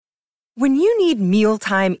When you need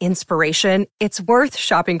mealtime inspiration, it's worth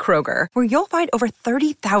shopping Kroger, where you'll find over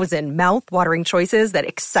 30,000 mouth-watering choices that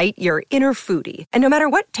excite your inner foodie. And no matter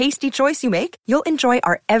what tasty choice you make, you'll enjoy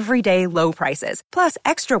our everyday low prices, plus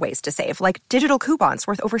extra ways to save, like digital coupons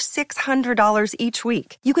worth over $600 each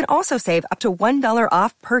week. You can also save up to $1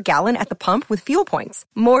 off per gallon at the pump with fuel points.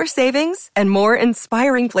 More savings and more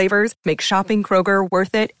inspiring flavors make shopping Kroger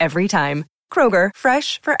worth it every time. Kroger,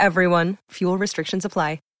 fresh for everyone. Fuel restrictions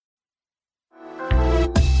apply.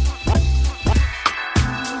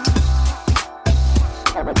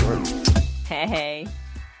 Hey.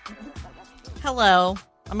 Hello.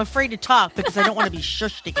 I'm afraid to talk because I don't want to be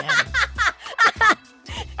shushed again.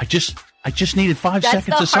 I just needed 5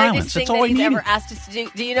 seconds of silence. That's all I needed. Ever asked us to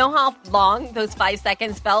do. Do you know how long those 5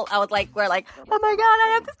 seconds felt? We're like, oh my God,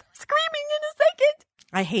 I have to stop screaming in a second.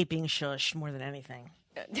 I hate being shushed more than anything.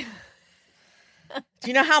 Do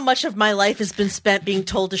you know how much of my life has been spent being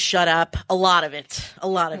told to shut up? A lot of it.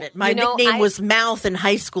 My nickname was Mouth in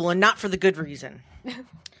high school, and not for the good reason,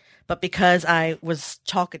 but because I was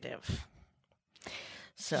talkative.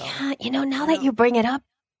 So, yeah, now that you bring it up.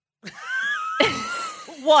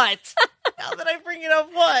 What? Now that I bring it up,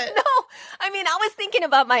 what? No, I was thinking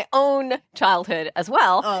about my own childhood as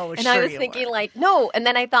well. Oh, and I was thinking no. And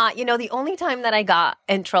then I thought, the only time that I got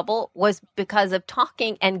in trouble was because of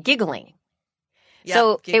talking and giggling. Yep,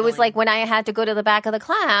 so giggling. It was like when I had to go to the back of the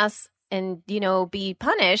class and, be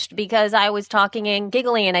punished because I was talking and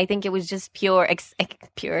giggling. And I think it was just pure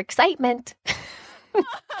excitement.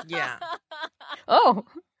 Yeah. Oh,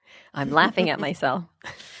 I'm laughing at myself.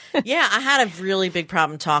 Yeah, I had a really big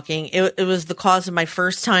problem talking. It was the cause of my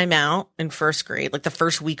first time out in first grade. Like the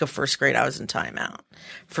first week of first grade, I was in timeout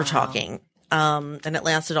for talking. And it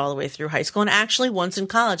lasted all the way through high school. And actually, once in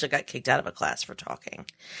college, I got kicked out of a class for talking.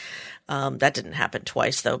 That didn't happen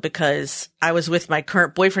twice, though, because I was with my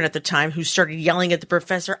current boyfriend at the time who started yelling at the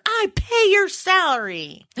professor, "I pay your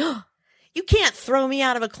salary. You can't throw me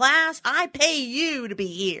out of a class. I pay you to be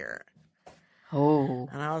here." Oh.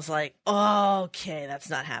 And I was like, oh, okay, that's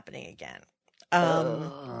not happening again.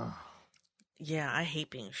 Yeah, I hate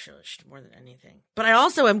being shushed more than anything. But I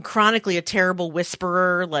also am chronically a terrible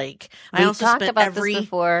whisperer. Like, I also talked spent about this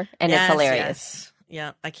before, and it's hilarious. Yes.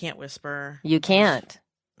 Yeah, I can't whisper. You can't.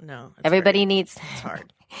 No. Everybody needs. It's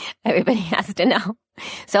hard. Everybody has to know.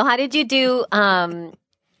 So how did you do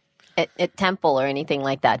at temple or anything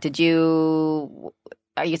like that? Are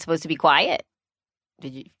you supposed to be quiet?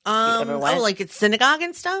 Did you ever went? Oh, like at synagogue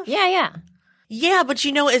and stuff? Yeah. Yeah, but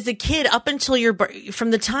as a kid, up until from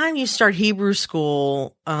the time you start Hebrew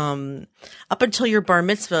school, up until your bar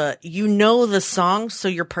mitzvah, the songs, so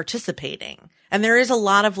you're participating. And there is a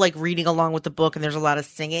lot of reading along with the book, and there's a lot of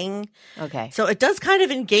singing. Okay. So it does kind of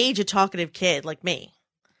engage a talkative kid like me.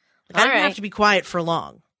 I don't have to be quiet for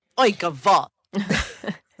long. Oikava.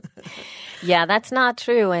 Yeah, that's not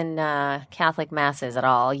true in Catholic masses at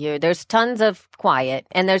all. There's tons of quiet,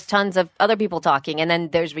 and there's tons of other people talking, and then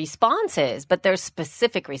there's responses, but there's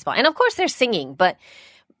specific response. And of course there's singing, but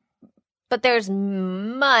there's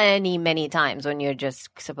many, many times when you're just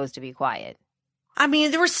supposed to be quiet.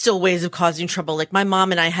 There were still ways of causing trouble. Like my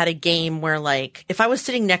mom and I had a game where if I was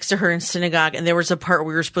sitting next to her in synagogue and there was a part where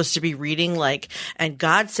we were supposed to be reading and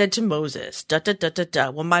God said to Moses, da, da, da, da,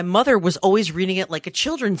 da. Well, my mother was always reading it like a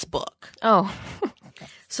children's book. Oh.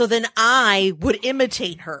 So then I would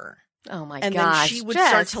imitate her. Oh my gosh. And gosh. then she would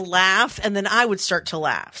start to laugh and then I would start to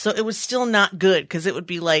laugh. So it was still not good because it would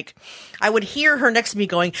be I would hear her next to me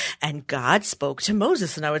going, and God spoke to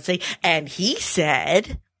Moses. And I would say, and he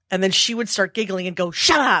said... And then she would start giggling and go,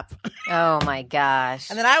 "Shut up." Oh, my gosh.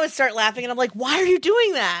 And then I would start laughing, and I'm like, why are you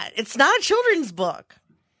doing that? It's not a children's book.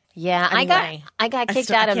 Yeah, anyway, I got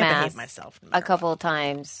kicked out of Mass a couple of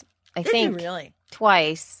times. I think really?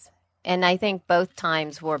 Twice. And I think both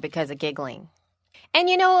times were because of giggling. And,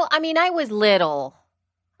 I was little.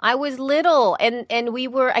 And we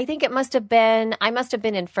were, I think I must have been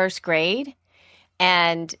in first grade.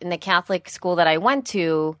 And in the Catholic school that I went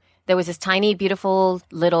to, there was this tiny, beautiful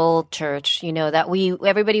little church, that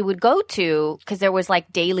everybody would go to because there was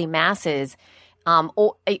daily masses.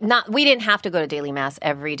 We didn't have to go to daily mass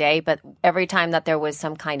every day, but every time that there was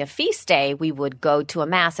some kind of feast day, we would go to a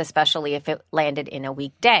mass, especially if it landed in a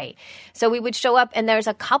weekday. So we would show up, and there's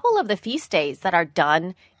a couple of the feast days that are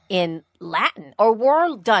done in Latin or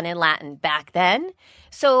were done in Latin back then.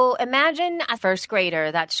 So imagine a first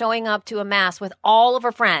grader that's showing up to a mass with all of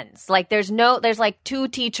her friends. There's two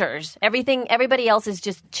teachers. Everybody else is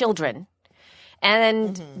just children.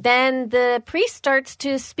 And then the priest starts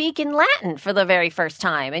to speak in Latin for the very first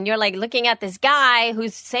time. And you're like looking at this guy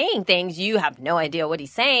who's saying things. You have no idea what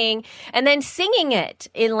he's saying. And then singing it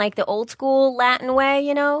in like the old school Latin way,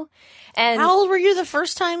 you know? And how old were you the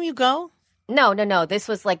first time you go? No. This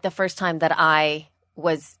was like the first time that I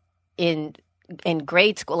was in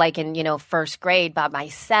grade school, like in, first grade by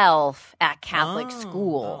myself at Catholic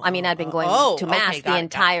school. I mean, I'd been going to mass the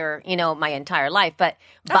entire, my entire life, but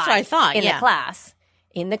that's what I thought. In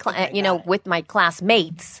the class, with my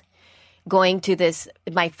classmates, going to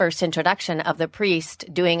my first introduction of the priest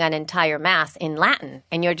doing an entire mass in Latin.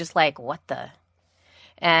 And you're just like, what the?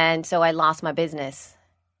 And so I lost my business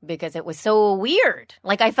because it was so weird.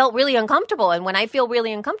 Like I felt really uncomfortable. And when I feel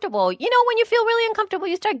really uncomfortable, when you feel really uncomfortable,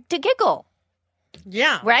 you start to giggle.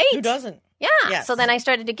 Yeah. Right? Who doesn't? Yeah. Yes. So then I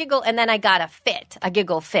started to giggle, and then I got a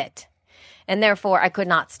giggle fit. And therefore, I could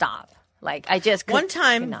not stop. Like, I just could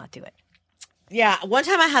not do it. Yeah. One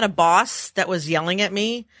time I had a boss that was yelling at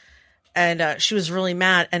me, and she was really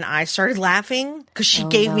mad, and I started laughing because she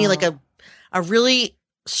gave me like a really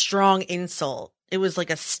strong insult. It was like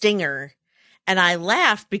a stinger. And I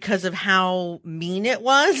laughed because of how mean it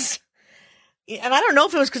was. And I don't know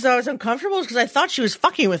if it was because I was uncomfortable or because I thought she was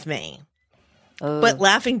fucking with me. But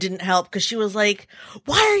laughing didn't help because she was like,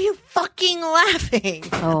 why are you fucking laughing?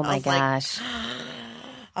 Oh, my gosh. Like,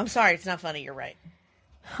 I'm sorry. It's not funny. You're right.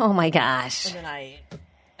 Oh, my gosh.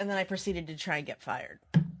 And then I proceeded to try and get fired.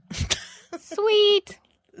 Sweet.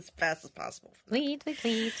 As fast as possible. Sweet.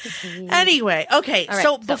 Anyway, okay. Right,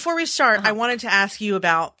 so before we start, I wanted to ask you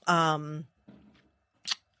about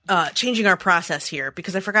changing our process here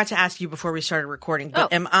because I forgot to ask you before we started recording.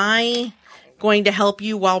 But am I going to help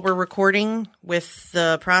you while we're recording with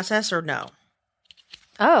the process or no?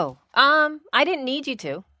 I didn't need you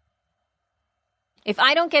to. If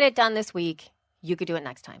I don't get it done this week, you could do it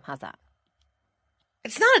next time. How's that?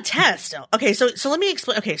 It's not a test. Okay, so let me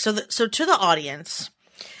explain. Okay, so to the audience,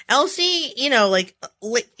 Elsie, in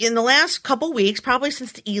the last couple weeks, probably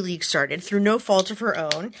since the E-League started, through no fault of her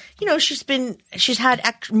own, she's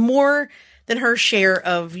had more than her share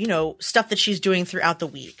of, stuff that she's doing throughout the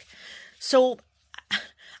week. So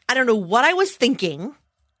I don't know what I was thinking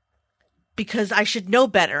because I should know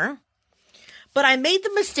better, but I made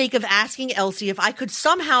the mistake of asking Elsie if I could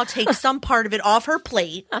somehow take some part of it off her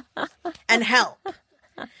plate and help.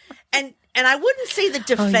 And I wouldn't say that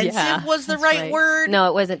defensive was the right word. No,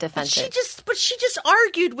 it wasn't defensive. She just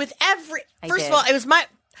argued with First of all, it was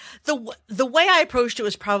the way I approached it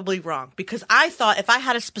was probably wrong because I thought if I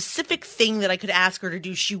had a specific thing that I could ask her to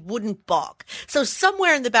do, she wouldn't balk. So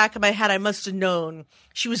somewhere in the back of my head, I must have known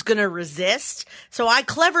she was going to resist. So I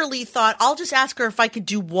cleverly thought I'll just ask her if I could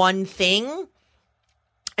do one thing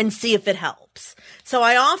and see if it helps. So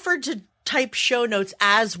I offered to type show notes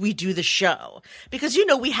as we do the show because,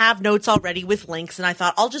 we have notes already with links. And I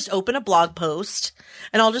thought I'll just open a blog post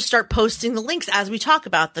and I'll just start posting the links as we talk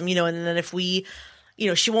about them, and then if we,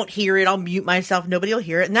 she won't hear it, I'll mute myself. Nobody will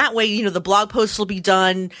hear it. And that way, the blog posts will be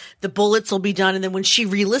done. The bullets will be done. And then when she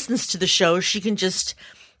re-listens to the show, she can just,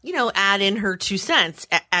 add in her 2 cents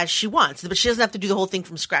as she wants, but she doesn't have to do the whole thing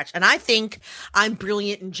from scratch. And I think I'm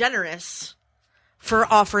brilliant and generous for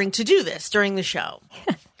offering to do this during the show.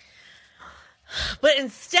 But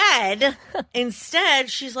instead,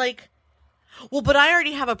 she's like, well, but I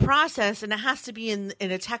already have a process and it has to be in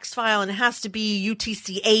a text file and it has to be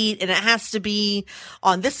UTC-8 and it has to be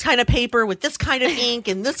on this kind of paper with this kind of ink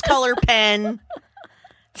and this color pen.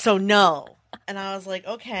 So no. And I was like,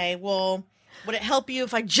 okay, well, would it help you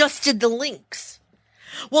if I just did the links?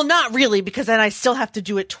 Well, not really, because then I still have to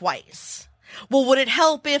do it twice. Well, would it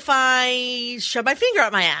help if I shove my finger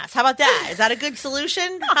up my ass? How about that? Is that a good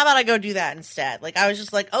solution? How about I go do that instead? Like, I was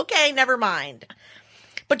just like, okay, never mind.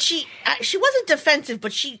 But she wasn't defensive,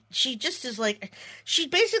 but she just is like, she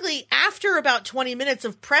basically, after about 20 minutes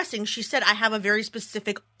of pressing, she said, I have a very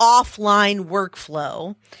specific offline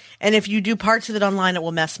workflow. And if you do parts of it online, it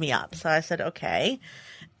will mess me up. So I said, okay.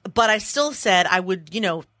 But I still said I would,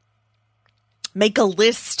 make a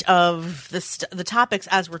list of the topics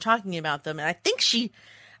as we're talking about them. And I think she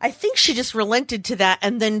just relented to that.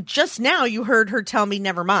 And then just now you heard her tell me,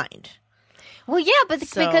 never mind. Well, yeah, but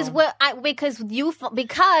because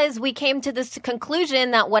we came to this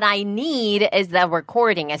conclusion that what I need is the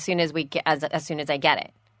recording as soon as I get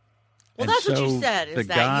it. Well, that's what you said.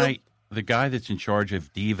 The guy that's in charge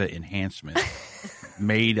of Diva Enhancement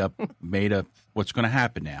made up what's going to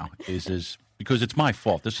happen now is because it's my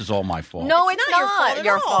fault. This is all my fault. No, it's not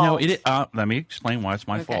your fault. No, let me explain why it's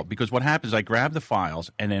my fault. Because what happens, I grab the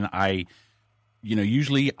files and then I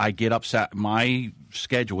usually I get up. My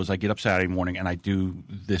schedule is I get up Saturday morning and I do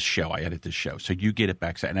this show. I edit this show. So you get it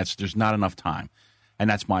back, and there's not enough time, and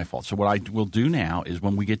that's my fault. So what I will do now is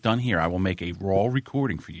when we get done here, I will make a raw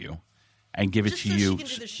recording for you and give it to you. She can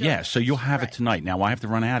do the show yeah, so you'll have it right. tonight. Now I have to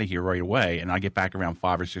run out of here right away, and I get back around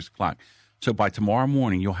 5 or 6 o'clock. So by tomorrow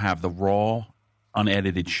morning, you'll have the raw,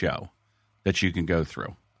 unedited show that you can go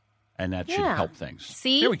through, and that should help things.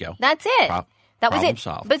 See, there we go. That's it. That was Problem it.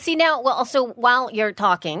 solved. But see now, well, also while you're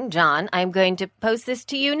talking, John, I'm going to post this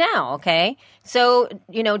to you now, okay? So,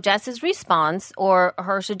 Jess's response or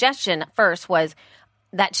her suggestion first was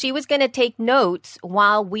that she was going to take notes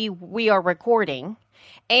while we are recording,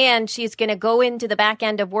 and she's going to go into the back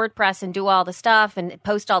end of WordPress and do all the stuff and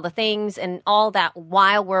post all the things and all that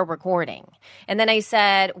while we're recording. And then I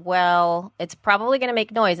said, well, it's probably going to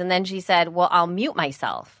make noise. And then she said, well, I'll mute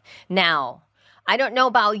myself. Now, I don't know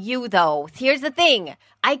about you, though. Here's the thing.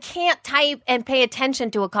 I can't type and pay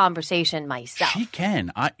attention to a conversation myself. She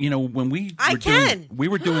can. When we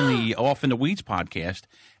were doing the Off in the Weeds podcast,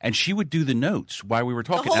 and she would do the notes while we were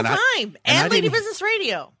talking. The whole time. And Lady Business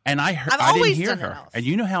Radio. And I didn't hear her. And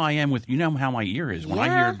you know how I am you know how my ear is. When I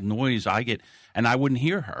hear noise, I get, and I wouldn't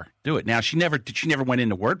hear her do it. Now, she never went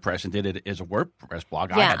into WordPress and did it as a WordPress blog.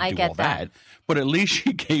 Yeah, I had to do get all that. But at least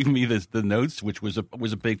she gave me the notes, which was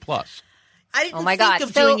a big plus. I didn't think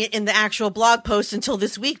of doing it in the actual blog post until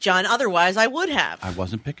this week, John. Otherwise, I would have. I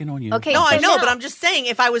wasn't picking on you. Okay, no, so I know, now, but I'm just saying,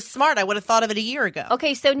 if I was smart, I would have thought of it a year ago.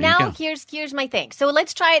 Okay, so now here's my thing. So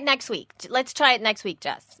let's try it next week.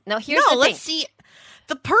 Jess. Now here's the thing. Let's see.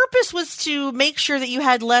 The purpose was to make sure that you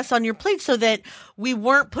had less on your plate so that we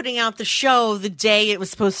weren't putting out the show the day it was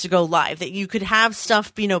supposed to go live, that you could have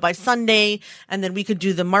stuff, by Sunday, and then we could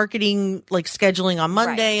do the marketing, like scheduling on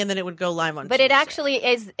Monday, and then it would go live on Tuesday. But it actually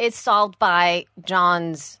is solved by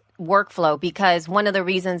John's workflow, because one of the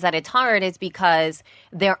reasons that it's hard is because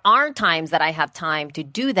there are times that I have time to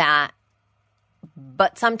do that,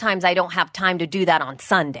 but sometimes I don't have time to do that on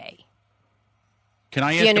Sunday. Can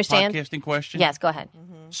I ask a podcasting question? Yes, go ahead.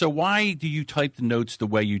 Mm-hmm. So why do you type the notes the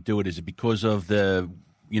way you do it? Is it because of the,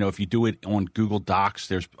 if you do it on Google Docs,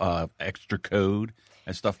 there's extra code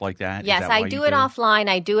and stuff like that? Yes, I do it offline.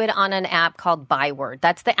 I do it on an app called Byword.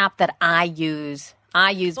 That's the app that I use.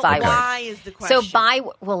 I use Byword. Why is the question? So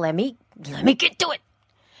well, let me get to it.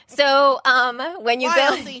 So when you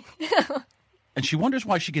go. And she wonders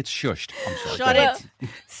why she gets shushed. I'm sorry. Shut it.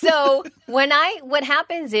 So what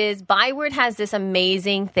happens is Byword has this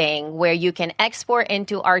amazing thing where you can export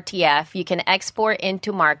into RTF, you can export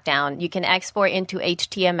into Markdown, you can export into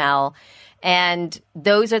HTML, and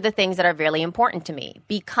those are the things that are really important to me.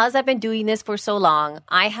 Because I've been doing this for so long,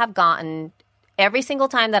 I have gotten every single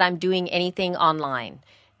time that I'm doing anything online,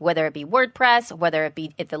 whether it be WordPress, whether it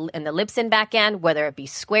be in the Libsyn backend, whether it be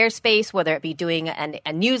Squarespace, whether it be doing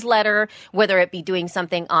a newsletter, whether it be doing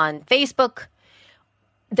something on Facebook,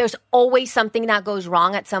 there's always something that goes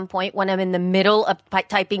wrong at some point when I'm in the middle of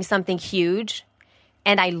typing something huge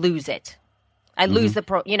and I lose it. I lose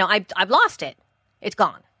I've lost it. It's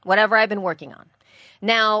gone. Whatever I've been working on.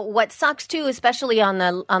 Now, what sucks too, especially on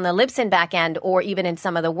the Libsyn backend or even in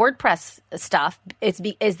some of the WordPress stuff,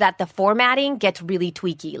 is that the formatting gets really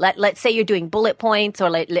tweaky. Let's say you're doing bullet points, or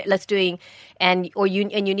you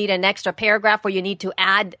need an extra paragraph, or you need to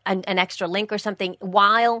add an extra link or something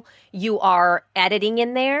while you are editing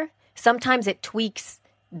in there. Sometimes it tweaks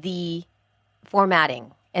the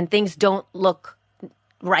formatting and things don't look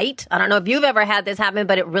right. I don't know if you've ever had this happen,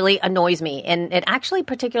 but it really annoys me. And it actually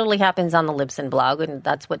particularly happens on the Libsyn blog, and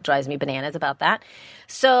that's what drives me bananas about that.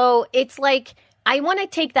 So it's like, I want to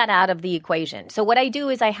take that out of the equation. So what I do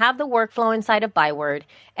is I have the workflow inside of Byword.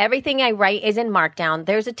 Everything I write is in Markdown.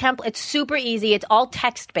 There's a template. It's super easy. It's all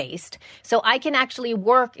text-based. So I can actually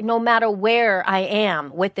work no matter where I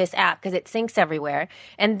am with this app because it syncs everywhere.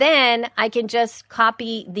 And then I can just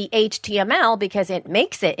copy the HTML because it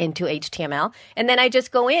makes it into HTML. And then I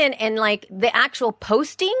just go in and like the actual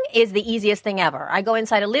posting is the easiest thing ever. I go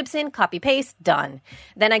inside of Libsyn, copy-paste, done.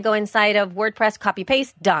 Then I go inside of WordPress,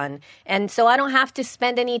 copy-paste, done. And so I don't have to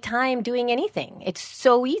spend any time doing anything. It's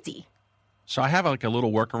so easy. So I have like a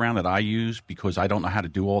little workaround that I use because I don't know how to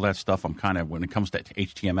do all that stuff. I'm kind of, when it comes to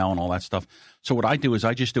HTML and all that stuff. So what I do is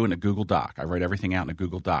I just do it in a Google Doc. I write everything out in a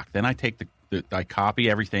Google Doc. Then I take I copy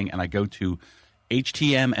everything and I go to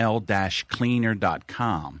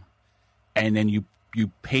html-cleaner.com, and then you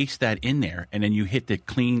paste that in there, and then you hit the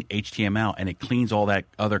clean HTML, and it cleans all that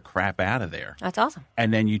other crap out of there. That's awesome.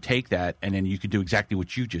 And then you take that, and then you can do exactly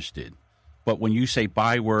what you just did. But when you say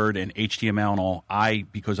Byword and HTML and all,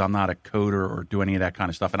 because I'm not a coder or do any of that kind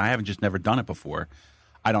of stuff, and I haven't just never done it before,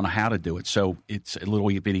 I don't know how to do it. So it's a little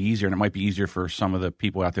bit easier, and it might be easier for some of the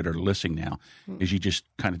people out there that are listening now, is you just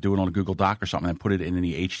kind of do it on a Google Doc or something and put it in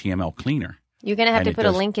the HTML cleaner. You're going to have to put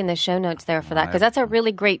a link in the show notes there for that, because that's a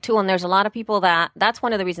really great tool. And there's a lot of people that's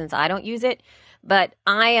one of the reasons I don't use it. But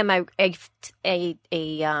I am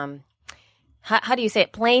how do you say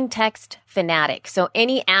it? Plain text fanatic. So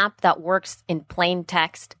any app that works in plain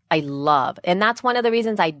text, I love. And that's one of the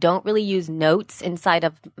reasons I don't really use Notes inside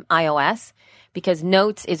of iOS, because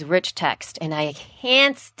Notes is rich text, and I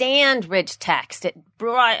can't stand rich text.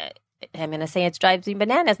 I'm going to say it drives me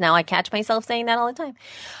bananas now. I catch myself saying that all the time.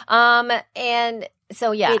 And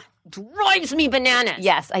so, yeah. It drives me bananas.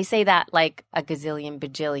 Yes, I say that like a gazillion,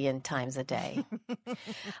 bajillion times a day.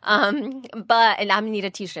 And I need a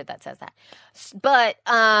T-shirt that says that. But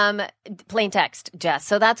plain text, Jess.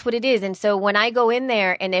 So that's what it is. And so when I go in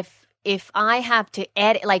there, and if I have to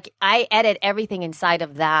edit, like I edit everything inside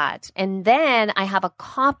of that. And then I have a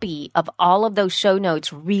copy of all of those show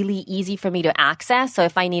notes really easy for me to access. So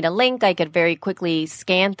if I need a link, I could very quickly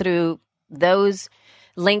scan through those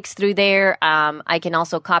links through there. I can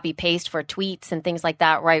also copy paste for tweets and things like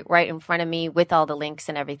that right in front of me with all the links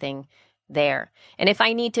and everything there. And if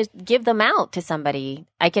I need to give them out to somebody,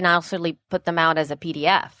 I can also put them out as a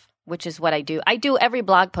PDF, which is what I do. I do every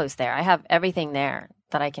blog post there. I have everything there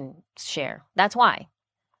that I can share. That's why.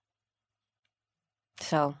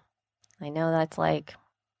 So I know that's like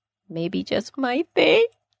maybe just my thing.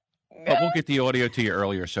 But we'll get the audio to you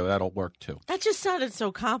earlier, so that'll work too. That just sounded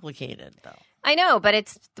so complicated, though. I know, but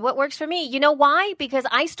it's what works for me. You know why? Because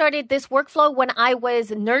I started this workflow when I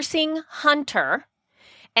was nursing Hunter,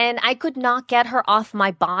 and I could not get her off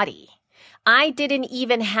my body. I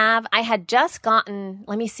had just gotten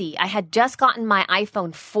my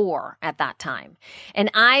iPhone 4 at that time. And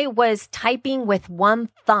I was typing with one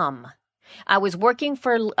thumb. I was working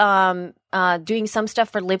for, doing some stuff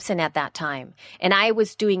for Libsyn at that time. And I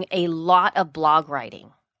was doing a lot of blog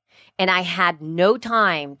writing. And I had no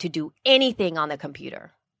time to do anything on the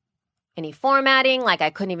computer. Any formatting, like I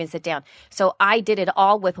couldn't even sit down. So I did it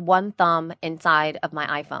all with one thumb inside of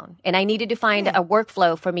my iPhone. And I needed to find a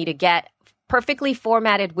workflow for me to get perfectly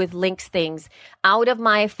formatted with links things out of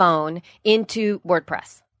my phone into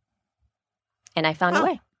WordPress. And I found a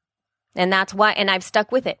way. And that's why, and I've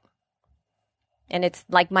stuck with it. And it's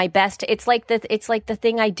like my best, it's like the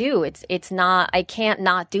thing I do. It's not, I can't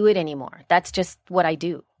not do it anymore. That's just what I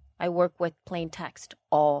do. I work with plain text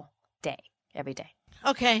all day, every day.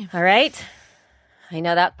 Okay. All right. I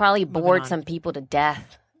know that probably bored some people to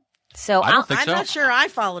death. So I don't think so. I'm not sure I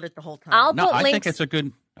followed it the whole time. I think it's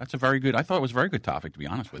that's a very good, I thought it was a very good topic, to be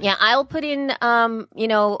honest with you. Yeah, I'll put in,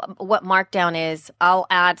 what Markdown is. I'll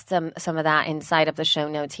add some of that inside of the show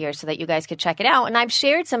notes here so that you guys could check it out. And I've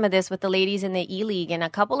shared some of this with the ladies in the E-League, and a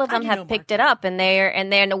couple of them have picked it up. And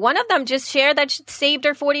then one of them just shared that she saved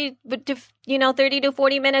her 30 to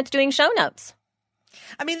 40 minutes doing show notes.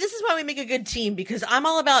 I mean, this is why we make a good team, because I'm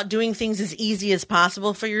all about doing things as easy as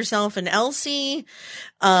possible for yourself. And Elsie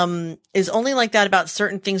is only like that about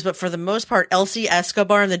certain things. But for the most part, Elsie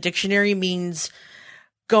Escobar in the dictionary means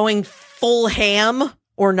going full ham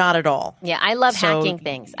or not at all. Yeah, I love hacking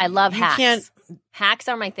things. I love hacks. Hacks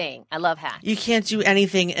are my thing. I love hacks. You can't do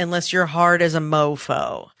anything unless you're hard as a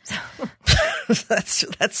mofo.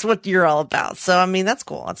 That's what you're all about. So, I mean, that's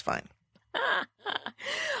cool. That's fine.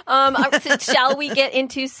 Shall we get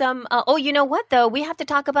into some? You know what, though? We have to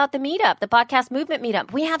talk about the meetup, the podcast movement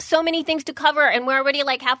meetup. We have so many things to cover, and we're already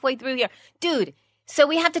like halfway through here. Dude, so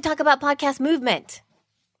we have to talk about podcast movement.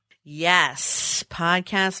 Yes.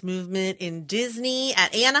 Podcast movement in Disney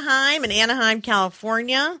at Anaheim, in Anaheim,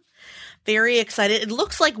 California. Very excited. It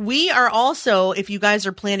looks like we are also, if you guys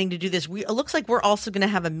are planning to do this, it looks like we're also going to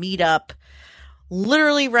have a meetup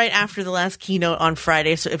literally right after the last keynote on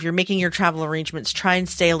Friday. So if you're making your travel arrangements, try and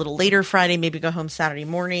stay a little later Friday, maybe go home Saturday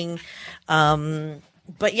morning.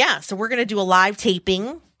 But yeah, so we're going to do a live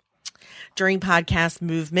taping during podcast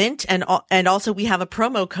movement. And also we have a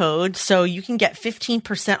promo code, so you can get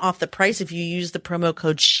 15% off the price if you use the promo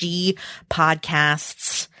code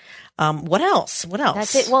ShePodcasts. What else?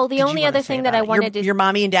 That's it. Well, the only other thing that I wanted to... Your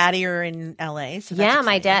mommy and daddy are in LA. So yeah,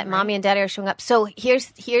 my dad, right? Mommy and daddy are showing up. So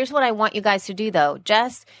here's what I want you guys to do, though.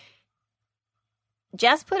 Jess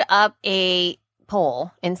put up a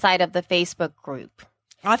poll inside of the Facebook group.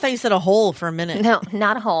 Oh, I thought you said a hole for a minute. No,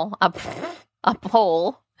 not a hole. A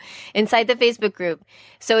poll inside the Facebook group.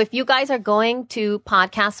 So if you guys are going to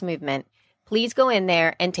Podcast Movement, please go in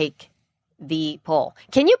there and take the poll.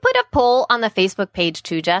 Can you put a poll on the Facebook page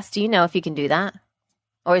too, Jess? Do you know if you can do that?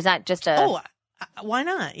 Or is that just a... Oh, why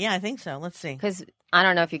not? Yeah, I think so. Let's see. Because I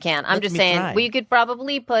don't know if you can. I'm Let just me saying try. we could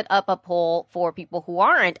probably put up a poll for people who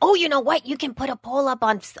aren't. Oh, you know what? You can put a poll up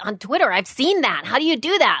on Twitter. I've seen that. How do you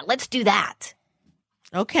do that? Let's do that.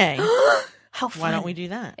 Okay. How fun. Why don't we do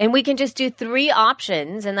that? And we can just do 3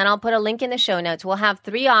 options, and then I'll put a link in the show notes. We'll have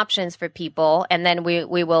 3 options for people, and then we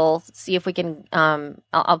will see if we can.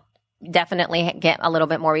 I'll definitely get a little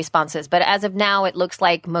bit more responses. But as of now, it looks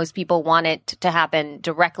like most people want it to happen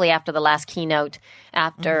directly after the last keynote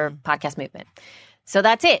after Podcast Movement. So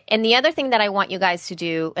that's it. And the other thing that I want you guys to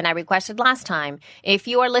do, and I requested last time, if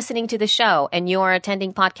you are listening to the show and you are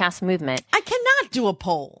attending Podcast Movement, I cannot do a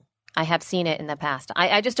poll. I have seen it in the past.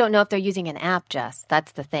 I just don't know if they're using an app, Jess.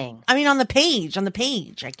 That's the thing. I mean, on the page, I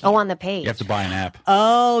can't. Oh, on the page. You have to buy an app.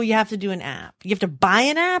 Oh, you have to do an app. You have to buy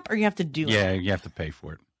an app, or you have to do it? Yeah, you have to pay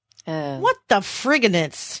for it. What the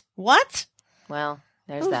frigganits? What? Well,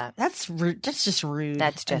 there's that. That's rude. That's just rude.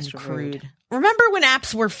 That's just and rude. Remember when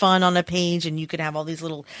apps were fun on a page and you could have all these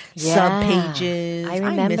little sub pages? I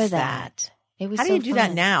remember miss that. It was How do so you do that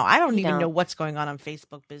fun. now? I don't You even don't. know what's going on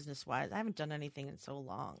Facebook business wise. I haven't done anything in so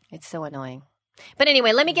long. It's so annoying. But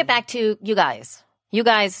anyway, let me get back to you guys. You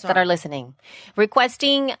guys that are listening.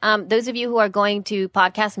 Requesting, those of you who are going to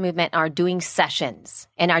Podcast Movement are doing sessions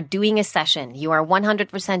and are doing a session. You are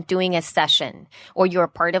 100% doing a session, or you're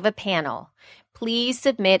part of a panel. Please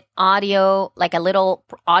submit audio, like a little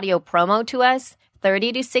audio promo to us,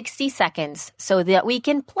 30 to 60 seconds, so that we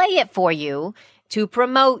can play it for you to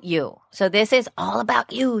promote you. So this is all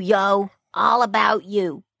about you, yo. All about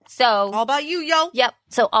you. So, All about you, yo. yep.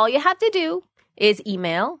 So all you have to do is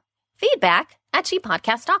email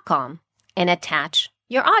feedback@shepodcast.com and attach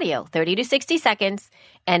your audio, 30 to 60 seconds,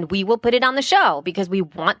 and we will put it on the show because we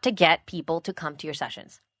want to get people to come to your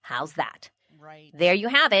sessions. How's that? Right. There you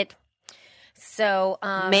have it. So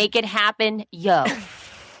make it happen, yo.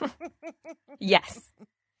 Yes.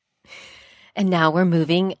 And now we're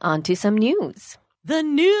moving on to some news. The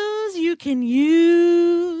news you can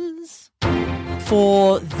use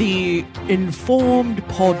for the informed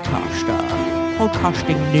podcaster.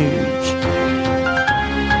 Podcasting news.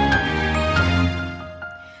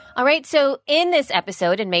 All right, so in this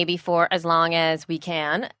episode, and maybe for as long as we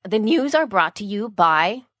can, the news are brought to you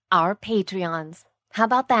by our Patreons. How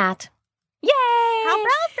about that? Yay! How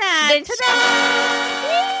about that?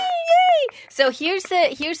 Yay! So here's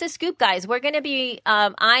the scoop, guys. We're going to be,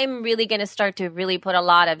 I'm really going to start to really put a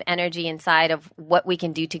lot of energy inside of what we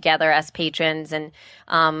can do together as patrons and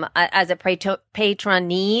as a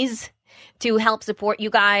patronese to help support you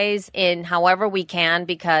guys in however we can,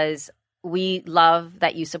 because we love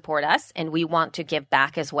that you support us and we want to give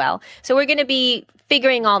back as well. So we're going to be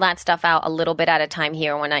figuring all that stuff out a little bit at a time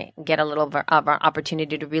here when I get a little of an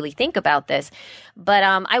opportunity to really think about this. But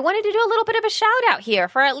I wanted to do a little bit of a shout out here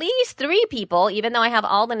for at least 3 people, even though I have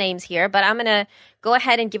all the names here. But I'm going to go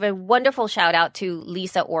ahead and give a wonderful shout out to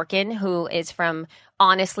Lisa Orkin, who is from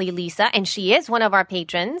Honestly Lisa, and she is one of our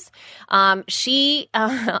patrons.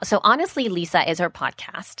 So Honestly Lisa is her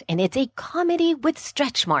podcast, and it's a comedy with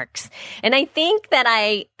stretch marks. And I think that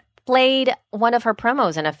I played one of her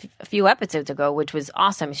promos in a few episodes ago, which was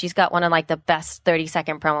awesome. She's got one of like the best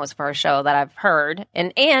 30-second promos for her show that I've heard.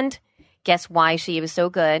 And guess why she was so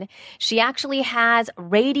good? She actually has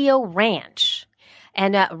Radio Ranch.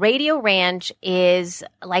 And Radio Ranch is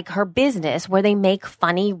like her business where they make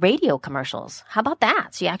funny radio commercials. How about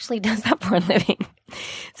that? She actually does that for a living.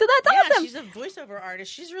 So that's awesome. She's a voiceover artist.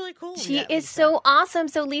 She's really cool. She Yeah, is Lisa. so awesome.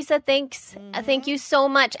 So Lisa, thanks. Thank you so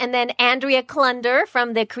much. And then Andrea Klunder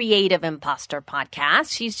from the Creative Imposter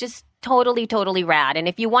podcast. She's just totally, totally rad. And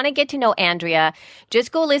if you want to get to know Andrea,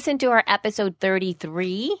 just go listen to her episode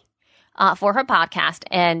 33. For her podcast,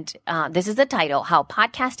 and this is the title, How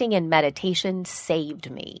Podcasting and Meditation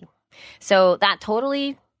Saved Me. So that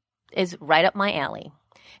totally is right up my alley.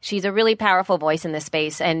 She's a really powerful voice in this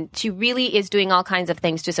space, and she really is doing all kinds of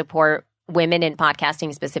things to support women in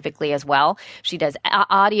podcasting specifically as well. She does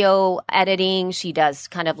audio editing. She does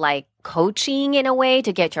kind of like coaching in a way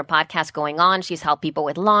to get your podcast going on. She's helped people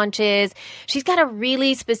with launches. She's got a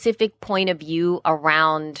really specific point of view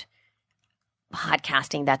around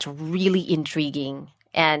podcasting that's really intriguing,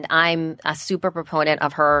 and I'm a super proponent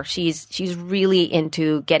of her. She's really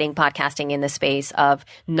into getting podcasting in the space of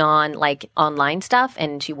non like online stuff,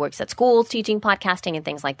 and she works at schools teaching podcasting and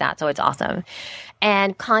things like that. So it's awesome.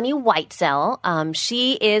 And Connie Whitesell,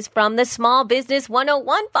 she is from the Small Business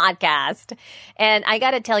 101 podcast, and I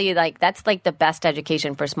got to tell you, like that's like the best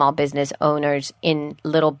education for small business owners in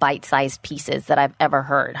little bite-sized pieces that I've ever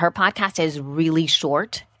heard. Her podcast is really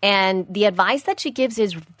short. And the advice that she gives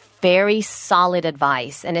is very solid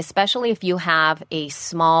advice. And especially if you have a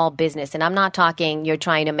small business, and I'm not talking you're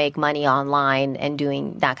trying to make money online and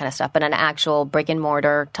doing that kind of stuff, but an actual brick and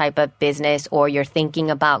mortar type of business, or you're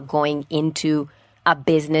thinking about going into a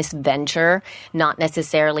business venture, not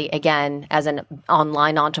necessarily, again, as an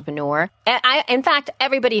online entrepreneur. In fact,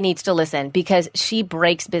 everybody needs to listen because she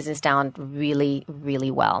breaks business down really,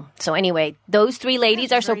 really well. So anyway, those three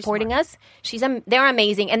ladies are supporting us. They're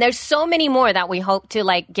amazing. And there's so many more that we hope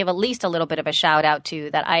to give at least a little bit of a shout out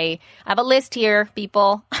to that. I have a list here,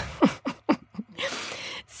 people.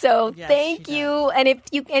 So thank you. And if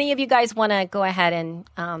any of you guys want to go ahead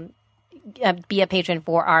and be a patron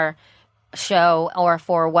for our show or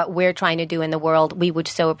for what we're trying to do in the world, we would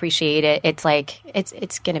so appreciate it.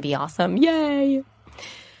 It's going to be awesome. Yay.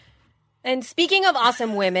 And speaking of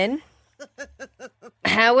awesome women,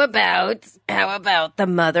 how about the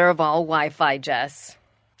mother of all Wi-Fi, Jess?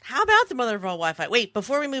 How about the mother of all Wi-Fi? Wait,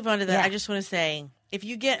 before we move on to that, I just want to say, if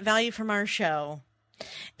you get value from our show,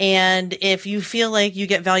 and if you feel like you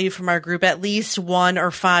get value from our group, at least $1 or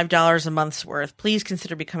 $5 a month's worth, please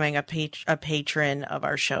consider becoming a patron of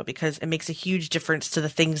our show, because it makes a huge difference to the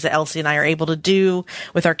things that Elsie and I are able to do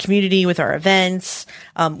with our community, with our events,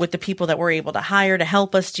 with the people that we're able to hire to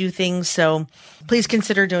help us do things. So please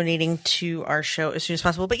consider donating to our show as soon as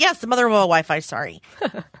possible. But yes, the mother of all Wi-Fi, sorry.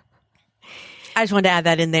 I just wanted to add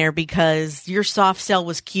that in there because your soft sell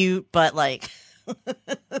was cute, but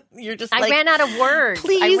you're just I ran out of words.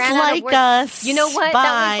 Please us. You know what?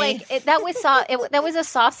 Bye. That was a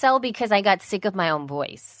soft sell because I got sick of my own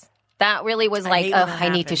voice. That really was I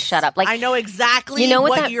need to shut up. I know exactly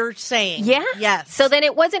what you're saying. Yeah? Yes. So then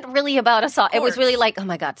it wasn't really about a soft. It was really oh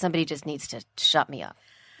my God, somebody just needs to shut me up.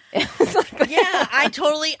 Yeah, I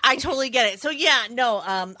totally get it. So yeah, no,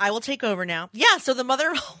 I will take over now. Yeah, so the mother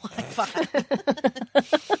of Wi-Fi.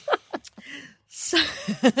 So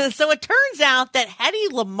it turns out that Hedy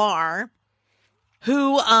Lamarr,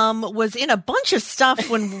 who was in a bunch of stuff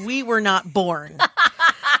when we were not born,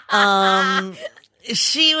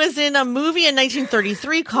 she was in a movie in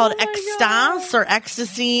 1933 called Extase or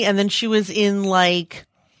Ecstasy, and then she was in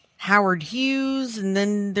Howard Hughes, and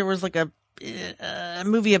then there was a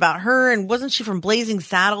movie about her, and wasn't she from Blazing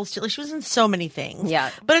Saddles too? She was in so many things. Yeah.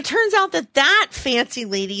 But it turns out that fancy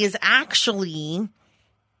lady is actually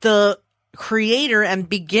the creator and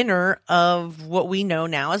beginner of what we know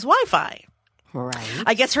now as Wi-Fi. Right.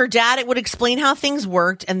 I guess her dad would explain how things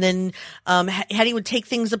worked, and then Hedy would take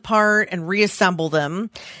things apart and reassemble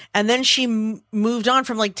them. And then she moved on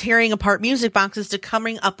from tearing apart music boxes to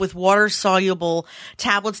coming up with water-soluble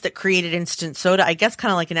tablets that created instant soda, I guess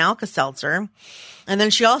kind of like an Alka-Seltzer. And then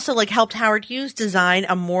she also helped Howard Hughes design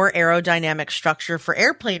a more aerodynamic structure for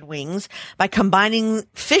airplane wings by combining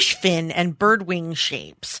fish fin and bird wing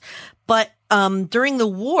shapes. But during the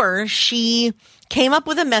war, she came up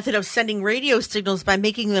with a method of sending radio signals by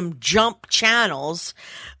making them jump channels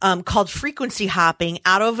called frequency hopping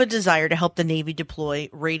out of a desire to help the Navy deploy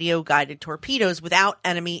radio-guided torpedoes without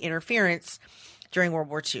enemy interference during World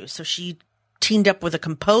War II. So she teamed up with a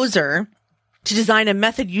composer to design a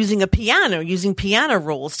method using piano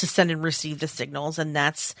rolls to send and receive the signals. And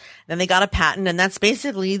then they got a patent, and that's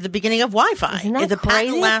basically the beginning of Wi-Fi. Isn't that the crazy?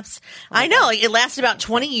 patent lasts, I know, it lasted about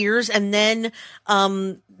 20 years, and then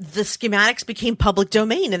the schematics became public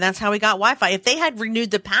domain, and that's how we got Wi-Fi. If they had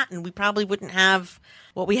renewed the patent, we probably wouldn't have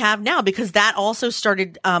what we have now, because that also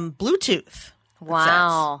started Bluetooth.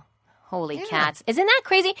 Wow. Holy cats. Isn't that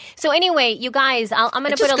crazy? So anyway, you guys, I'm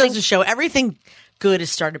going to put a link. It just goes to show everything good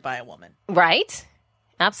is started by a woman. Right?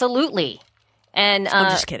 Absolutely. And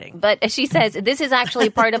I'm just kidding. But she says this is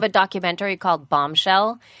actually part of a documentary called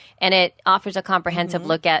Bombshell, and it offers a comprehensive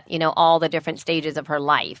look at, all the different stages of her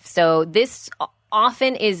life. So this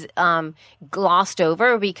often is glossed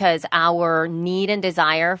over because our need and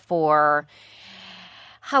desire for,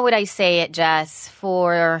 how would I say it, Jess,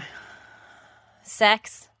 for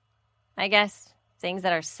sex, I guess. Things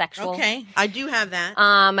that are sexual. Okay, I do have that.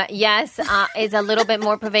 Yes, is a little bit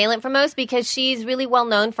more prevalent for most because she's really well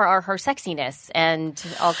known for her sexiness and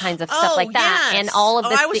all kinds of stuff like that. Yes. And all of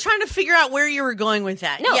I was trying to figure out where you were going with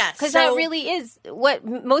that. No, yes, because that really is what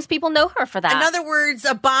most people know her for that. In other words,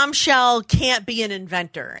 a bombshell can't be an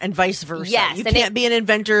inventor and vice versa. Yes, you can't be an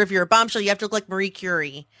inventor if you're a bombshell. You have to look like Marie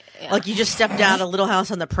Curie. Yeah. You just stepped out of Little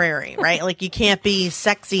House on the Prairie, right? You can't be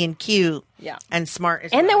sexy and cute. Yeah. And smart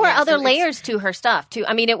as and well. There were other layers to her stuff too.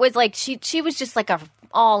 I mean, it was she was just a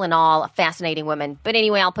all in all a fascinating woman. But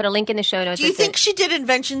anyway, I'll put a link in the show notes. Do you think she did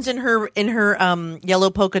inventions in her yellow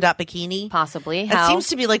polka dot bikini? Possibly. It seems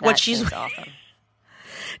to be what she's awesome.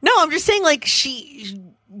 No, I'm just saying, like,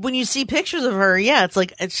 when you see pictures of her, yeah, it's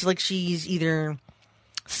like she's either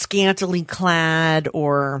scantily clad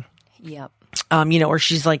or, Yep. or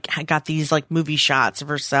she's like got these like movie shots of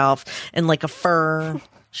herself in like a fur.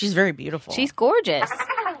 She's very beautiful. She's gorgeous.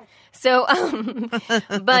 So,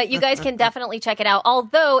 but you guys can definitely check it out.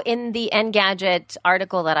 Although in the Engadget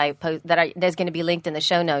article that I post, there's going to be linked in the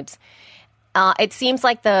show notes, it seems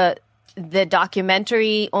like the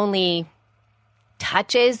documentary only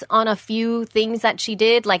touches on a few things that she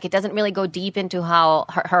did. Like, it doesn't really go deep into how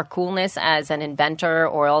her coolness as an inventor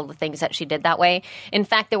or all the things that she did that way. In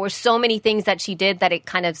fact, there were so many things that she did that it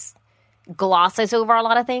kind of glosses over a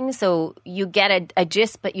lot of things. So you get a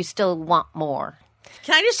gist, but you still want more.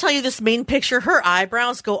 Can I just tell you, this main picture, her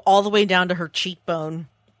eyebrows go all the way down to her cheekbone.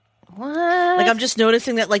 What? Like, I'm just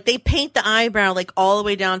noticing that, like, they paint the eyebrow, like, all the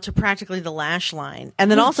way down to practically the lash line. And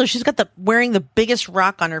then also, she's got wearing the biggest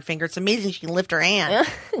rock on her finger. It's amazing she can lift her hand.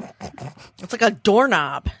 It's like a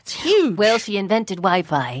doorknob. It's huge. Well, she invented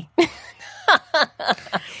Wi-Fi.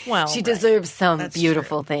 Well, She right. deserves some That's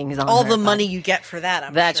beautiful things on all her the body. money you get for that.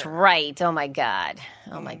 I'm That's sure. right. Oh my God.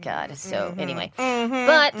 So anyway,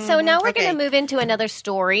 but so now we're going Okay. to move into another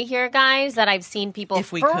story here, guys, that I've seen people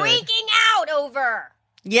If we could. freaking out over.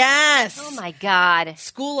 Yes. Oh my God.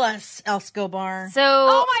 School us, Escobar. So,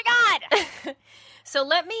 oh my God. So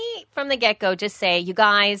let me, from the get-go, just say, you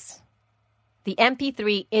guys, the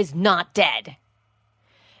MP3 is not dead.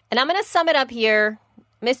 And I'm going to sum it up here.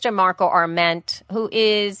 Mr. Marco Arment, who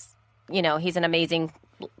is, he's an amazing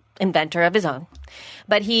inventor of his own.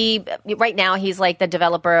 But right now, he's like the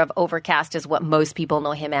developer of Overcast is what most people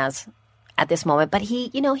know him as at this moment. But he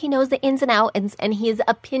knows the ins and outs, and his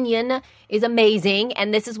opinion is amazing.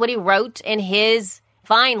 And this is what he wrote in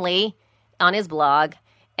finally, on his blog.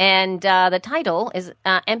 And the title is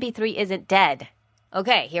MP3 Isn't Dead.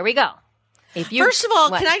 Okay, here we go. First of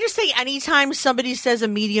all, What? can I just say, anytime somebody says a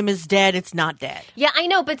medium is dead, it's not dead. Yeah, I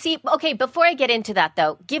know, but see, okay, before I get into that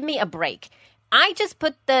though, give me a break. I just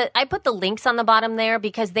put the links on the bottom there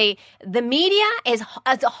because the media is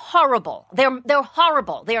horrible. They're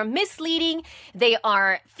horrible. They are misleading. They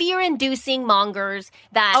are fear-inducing mongers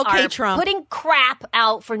that Okay, are Trump. putting crap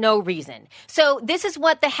out for no reason. So this is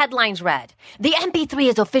what the headlines read: the MP3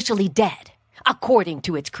 is officially dead, according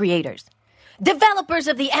to its creators. Developers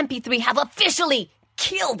of the MP3 have officially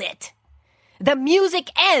killed it. The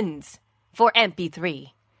music ends for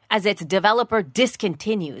MP3 as its developer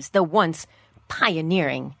discontinues the once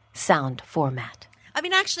pioneering sound format. I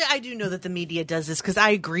mean, actually, I do know that the media does this because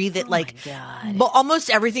I agree that, God. but almost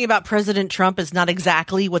everything about President Trump is not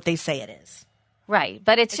exactly what they say it is. Right,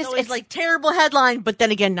 but it's It's just always like terrible headline, but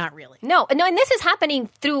then again, not really. No, and this is happening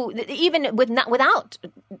through even without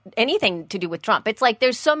anything to do with Trump. It's like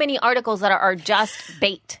there's so many articles that are just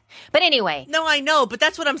bait. But anyway, No, I know, but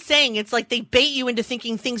that's what I'm saying. It's like they bait you into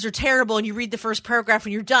thinking things are terrible, and you read the first paragraph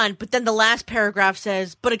and you're done. But then the last paragraph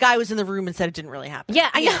says, "But a guy was in the room and said it didn't really happen." yeah,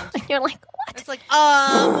 I know. And you're like, what? It's like,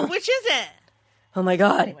 which is it? Oh my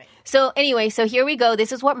God. So here we go.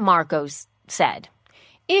 This is what Marcos said.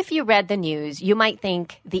 If you read the news, you might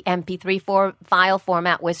think the MP3 file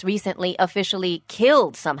format was recently officially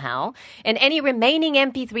killed somehow, and any remaining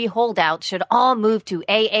MP3 holdouts should all move to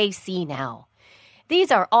AAC now.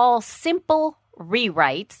 These are all simple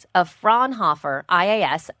rewrites of Fraunhofer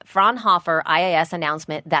IAS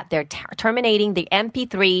announcement that they're terminating the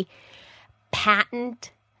MP3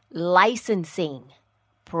 patent licensing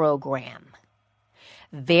program.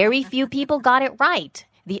 Very few people got it right.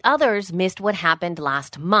 The others missed what happened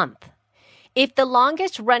last month. If the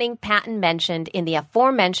longest-running patent mentioned in the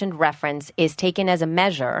aforementioned reference is taken as a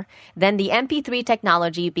measure, then the MP3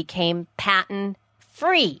 technology became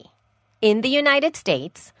patent-free in the United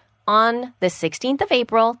States on the 16th of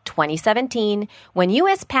April, 2017, when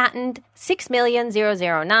U.S. Patent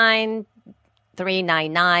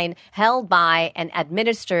 6,009,399, held by and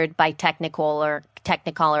administered by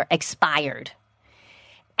Technicolor expired.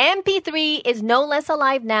 MP3 is no less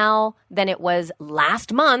alive now than it was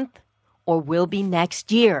last month or will be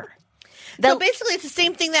next year. So basically, it's the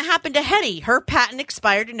same thing that happened to Hetty. Her patent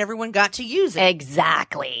expired and everyone got to use it.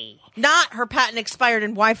 Exactly. Not her patent expired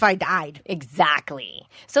and Wi-Fi died. Exactly.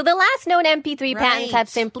 So the last known MP3 patents have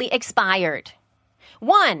simply expired.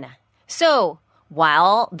 1. So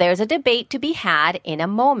while there's a debate to be had in a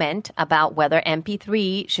moment about whether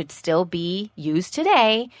MP3 should still be used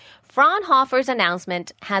today, Fraunhofer's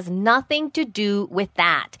announcement has nothing to do with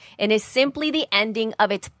that and is simply the ending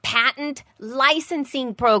of its patent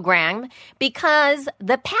licensing program because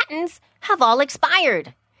the patents have all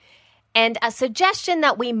expired. And a suggestion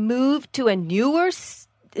that we move to a newer,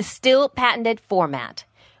 still patented format.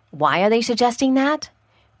 Why are they suggesting that?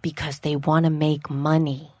 Because they want to make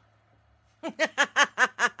money.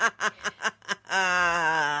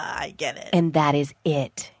 I get it. And that is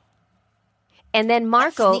it. And then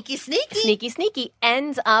Marco, Sneaky.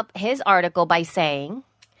 ends up his article by saying,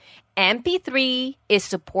 MP3 is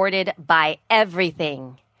supported by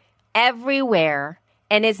everything, everywhere,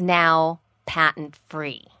 and is now patent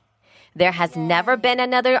free. There has never been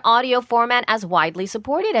another audio format as widely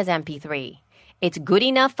supported as MP3. It's good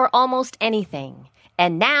enough for almost anything.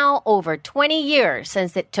 And now, over 20 years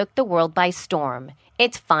since it took the world by storm,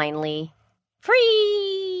 it's finally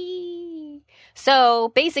free.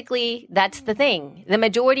 So basically, that's the thing. The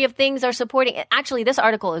majority of things are supporting. Actually, this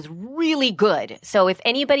article is really good. So if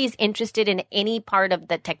anybody's interested in any part of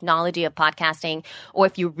the technology of podcasting, or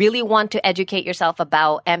if you really want to educate yourself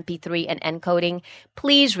about MP3 and encoding,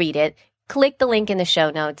 please read it. Click the link in the show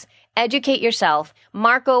notes. Educate yourself.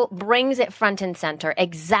 Marco brings it front and center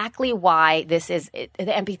exactly why the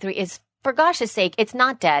MP3 is, for gosh's sake, it's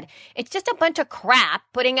not dead. It's just a bunch of crap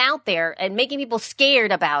putting out there and making people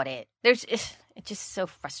scared about it. It's just so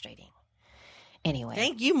frustrating. Anyway.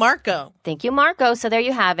 Thank you, Marco. Thank you, Marco. So there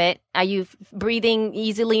you have it. Are you breathing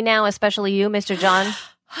easily now, especially you, Mr. John?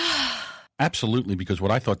 Absolutely, because what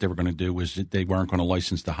I thought they were going to do was that they weren't going to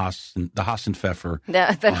license the Hassenpfeffer.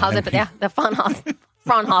 The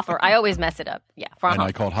Fraunhofer. I always mess it up. Yeah, Fraunhofer. And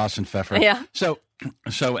I called Hassenpfeffer. Yeah. So,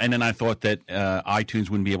 and then I thought that iTunes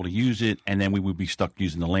wouldn't be able to use it, and then we would be stuck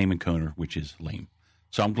using the lame encoder, which is lame.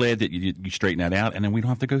 So I'm glad that you straighten that out, and then we don't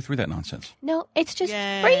have to go through that nonsense. No, it's just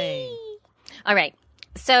free. All right.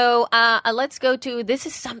 So let's go to,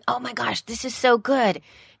 oh my gosh, this is so good.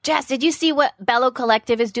 Jess, did you see what Bello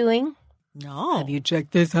Collective is doing? No. Have you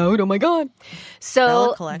checked this out? Oh my God.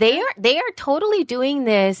 So they are totally doing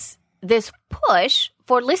this push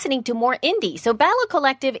for listening to more indie. So Bello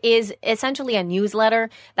Collective is essentially a newsletter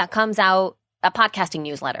that comes out, a podcasting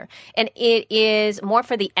newsletter. And it is more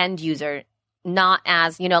for the end user, not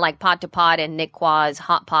as, like Pod to Pod and Nick Qua's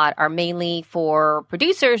Hot Pod are mainly for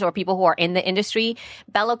producers or people who are in the industry.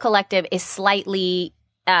 Bello Collective is slightly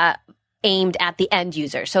aimed at the end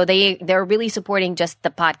user. So they're really supporting just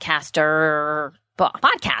the podcasts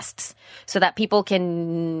so that people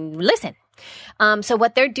can listen. So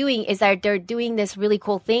what they're doing is that they're doing this really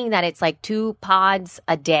cool thing that it's like 2 pods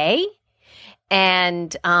a day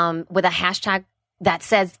and with a hashtag that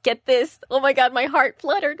says, get this. Oh my God, my heart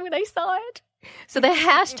fluttered when I saw it. So the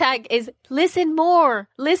hashtag is listen more,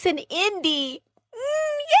 listen indie.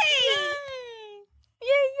 Yay!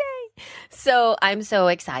 Yay! So I'm so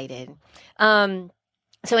excited.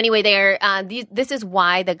 So anyway, this is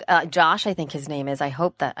why Josh, I think his name is. I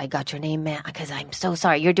hope that I got your name, man, because I'm so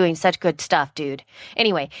sorry. You're doing such good stuff, dude.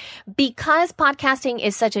 Anyway, because podcasting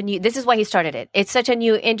is this is why he started it. It's such a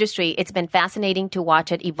new industry. It's been fascinating to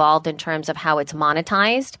watch it evolve in terms of how it's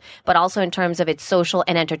monetized, but also in terms of its social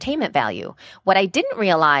and entertainment value. What I didn't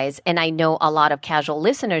realize, and I know a lot of casual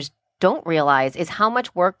listeners don't realize, is how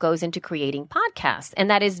much work goes into creating podcasts. And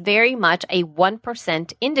that is very much a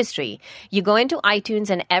 1% industry. You go into iTunes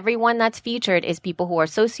and everyone that's featured is people who are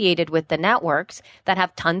associated with the networks that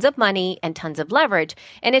have tons of money and tons of leverage.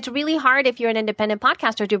 And it's really hard if you're an independent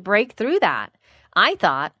podcaster to break through that. I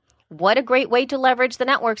thought, what a great way to leverage the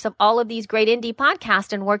networks of all of these great indie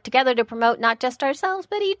podcasts and work together to promote not just ourselves,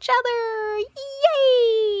 but each other.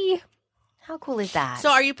 Yay! How cool is that? So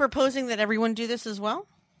are you proposing that everyone do this as well?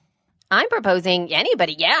 I'm proposing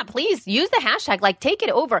anybody. Yeah, please use the hashtag. Like, take it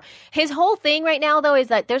over. His whole thing right now, though, is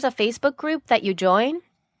that there's a Facebook group that you join.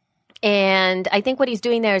 And I think what he's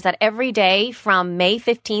doing there is that every day from May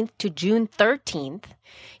 15th to June 13th,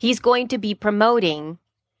 he's going to be promoting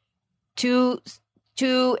two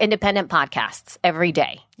independent podcasts every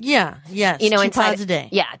day. Yeah, yes. 2 pods a day.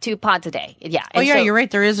 Yeah, 2 pods a day. Yeah. Oh, yeah, you're right.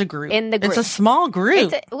 There is a group. In the group. It's a small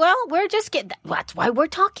group. We're just getting, that's why we're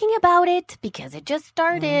talking about it, because it just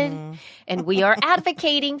started. And we are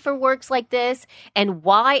advocating for works like this. And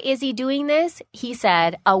why is he doing this? He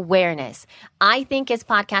said awareness. I think as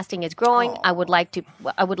podcasting is growing, I would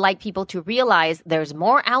like people to realize there's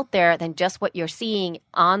more out there than just what you're seeing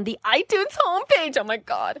on the iTunes homepage. Oh my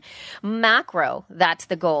God. Macro, that's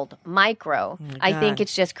the gold. Micro, I think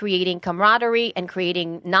it's just creating camaraderie and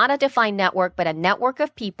creating not a defined network, but a network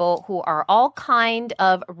of people who are all kind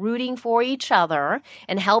of rooting for each other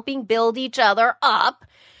and helping build each other up.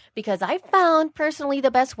 Because I found personally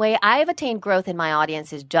the best way I've attained growth in my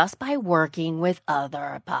audience is just by working with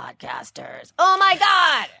other podcasters. Oh my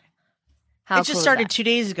God. How it just cool is started that? 2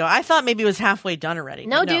 days ago. I thought maybe it was halfway done already.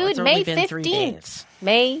 No, but it's dude, only May been 3 days. 15th.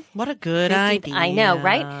 May What a good 15th. idea. I know,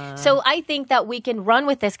 right? So I think that we can run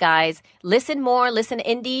with this, guys. Listen more, listen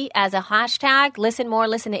indie as a hashtag. Listen more,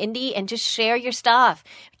 listen to indie, and just share your stuff.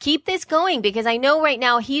 Keep this going because I know right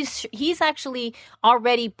now he's actually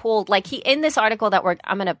already pulled, like he in this article that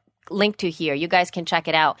I'm going to link to here. You guys can check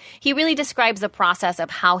it out. He really describes the process of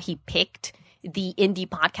how he picked the indie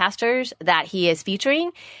podcasters that he is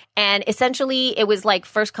featuring. And essentially it was like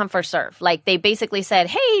first come, first serve. Like they basically said,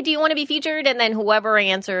 hey, do you want to be featured? And then whoever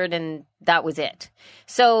answered, and that was it.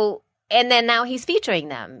 So, and then now he's featuring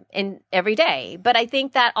them in every day. But I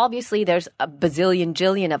think that obviously there's a bazillion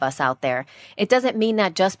jillion of us out there. It doesn't mean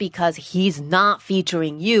that just because he's not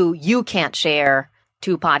featuring you, you can't share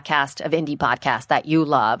 2 podcasts of indie podcasts that you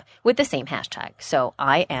love with the same hashtag. So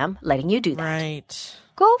I am letting you do that. Right.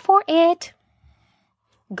 Go for it.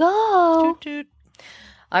 Go. Toot, toot.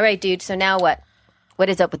 All right, dude. So now what? What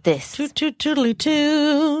is up with this? Toot, toot, tootly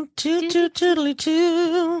toot. Toot, toot, tootly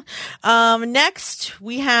toot. Next,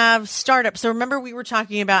 we have Startup. So remember we were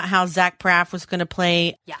talking about how Zach Braff was going to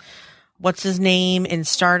play... Yeah. What's his name in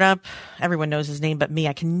Startup? Everyone knows his name but me.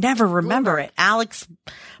 I can never remember it. Alex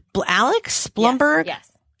Blumberg? Yes.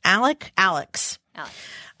 Alex. Alex.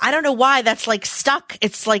 I don't know why that's like stuck.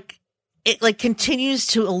 It's like, it like continues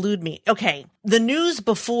to elude me. Okay. The news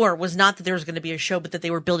before was not that there was going to be a show, but that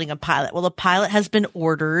they were building a pilot. Well, the pilot has been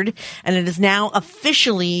ordered and it is now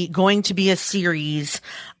officially going to be a series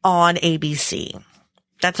on ABC.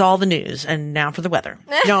 That's all the news. And now for the weather.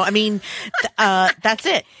 No, I mean, that's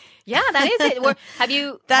it. Yeah, that is it. Have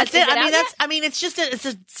you? That's has it. out yet? I mean, it's just it's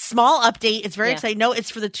a small update. It's very exciting. No,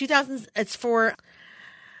 it's for the 2000s. It's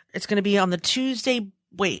going to be on the Tuesday.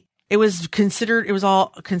 Wait, it was all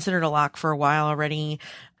considered a lock for a while already,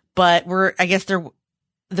 but I guess they're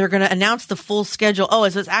going to announce the full schedule. Oh,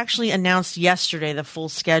 it was actually announced yesterday, the full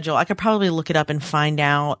schedule. I could probably look it up and find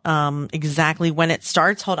out, exactly when it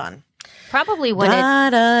starts. Hold on. Probably when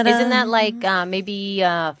isn't that like, maybe,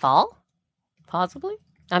 fall? Possibly.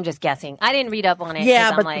 I'm just guessing. I didn't read up on it.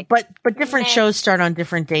 Yeah, but but different shows start on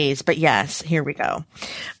different days. But yes, here we go.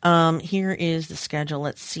 Here is the schedule.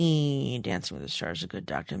 Let's see. Dancing with the Stars, A Good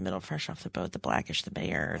Doctor, The Middle, Fresh Off the Boat, The Blackish, The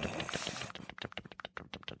Mayor.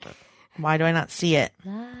 Why do I not see it?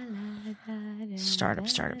 Startup.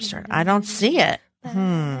 I don't see it.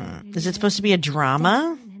 Is it supposed to be a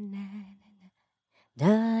drama?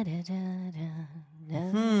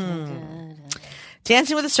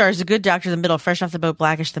 Dancing with the Stars, The Good Doctor, The Middle, Fresh Off the Boat,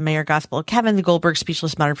 Blackish, The Mayor, Gospel of Kevin, The Goldberg,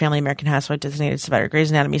 Speechless, Modern Family, American Housewife, Designated Survivor,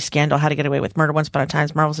 Grey's Anatomy, Scandal, How to Get Away with Murder, Once Upon a Time,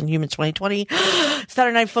 Marvels and Humans 2020,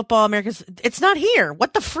 Saturday Night Football, America's... It's not here.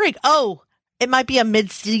 What the frig? Oh, it might be a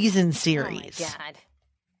mid-season series. Oh, my God.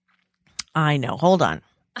 I know. Hold on.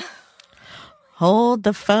 Hold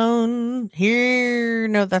the phone here.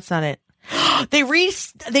 No, that's not it. They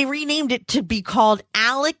renamed it to be called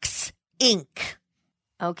Alex Inc.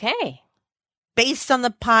 Okay. Based on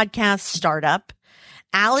the podcast Startup.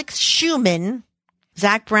 Alex Schumann,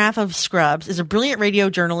 Zach Braff of Scrubs, is a brilliant radio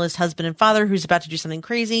journalist, husband, and father who's about to do something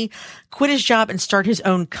crazy, quit his job, and start his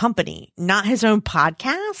own company, not his own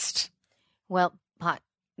podcast. Well,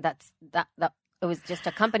 that's that. It was just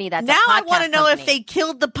a company that's now a podcast I want to know company. if they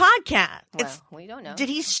killed the podcast. Well, we don't know. Did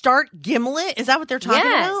he start Gimlet? Is that what they're talking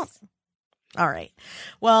about? All right.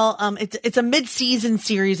 Well, it's a mid-season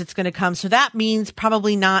series. It's going to come. So that means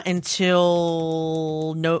probably not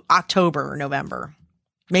until October or November,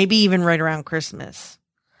 maybe even right around Christmas.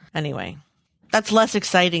 Anyway, that's less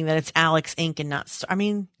exciting that it's Alex Inc. and not, I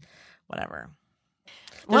mean, whatever.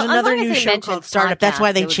 There's another new show called Startup. That's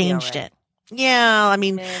why they changed it. Yeah. I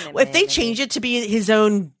mean, if they change it to be his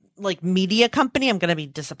own like media company, I'm going to be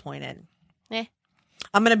disappointed.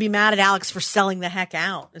 I'm going to be mad at Alex for selling the heck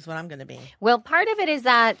out is what I'm going to be. Well, part of it is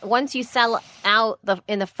that once you sell out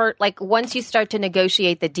once you start to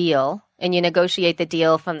negotiate the deal and you negotiate the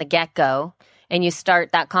deal from the get-go and you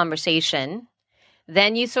start that conversation,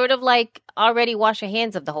 then you sort of like already wash your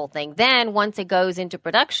hands of the whole thing. Then once it goes into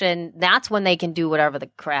production, that's when they can do whatever the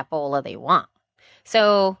crapola they want.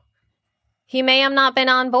 So he may have not been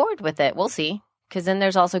on board with it. We'll see. Because then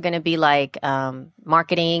there's also going to be like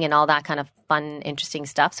marketing and all that kind of fun, interesting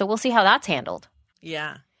stuff. So we'll see how that's handled.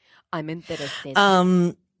 Yeah. I'm interested.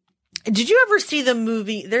 Did you ever see the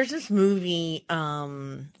movie? There's this movie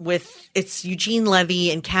with it's Eugene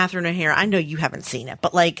Levy and Catherine O'Hara. I know you haven't seen it,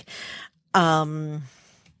 but like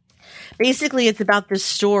basically it's about this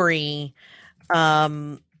story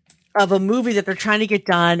of a movie that they're trying to get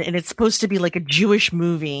done, and it's supposed to be like a Jewish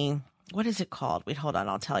movie. What is it called? Wait, hold on,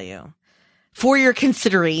 I'll tell you. For Your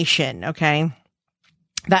Consideration, okay?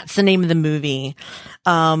 That's the name of the movie.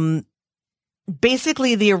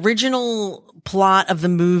 basically the original plot of the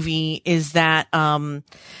movie is that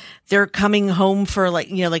they're coming home for like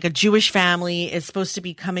a Jewish family is supposed to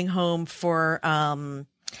be coming home for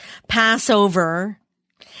Passover,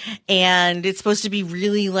 and it's supposed to be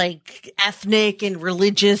really like ethnic and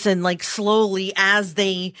religious, and like slowly as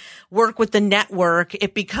they work with the network,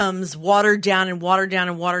 it becomes watered down and watered down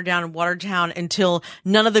and watered down and watered down until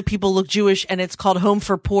none of the people look Jewish, and it's called Home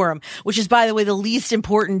for Purim, which is, by the way, the least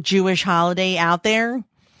important Jewish holiday out there.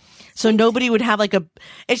 So nobody would have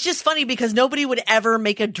it's just funny because nobody would ever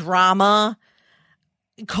make a drama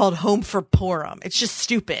called Home for Purim. It's just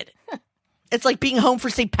stupid. It's like being home for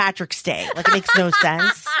St. Patrick's Day. Like, it makes no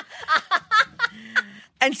sense.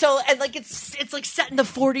 And so, and like, it's like set in the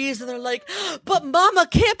 40s, and they're like, but Mama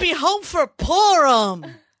can't be home for Purim.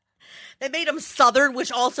 They made them Southern,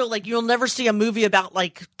 which also, like, you'll never see a movie about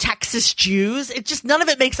like Texas Jews. It just, none of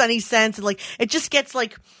it makes any sense. And like, it just gets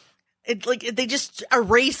like, they just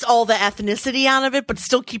erase all the ethnicity out of it, but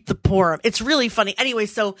still keep the Purim. It's really funny. Anyway,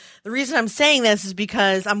 so the reason I'm saying this is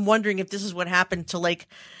because I'm wondering if this is what happened to like,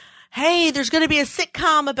 hey, there's going to be a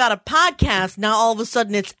sitcom about a podcast. Now all of a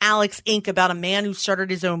sudden it's Alex Inc. about a man who started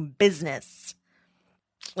his own business.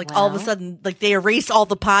 Like, all of a sudden, like, they erase all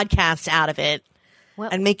the podcasts out of it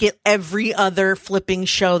and make it every other flipping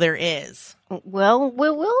show there is. Well,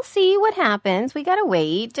 we'll see what happens. We got to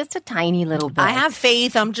wait just a tiny little bit. I have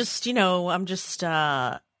faith. I'm just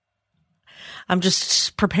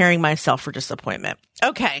preparing myself for disappointment.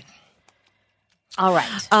 Okay. All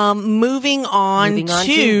right. Moving on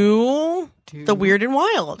to the Weird and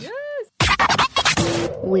Wild. Yes.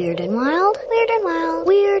 Weird and Wild, Weird and Wild,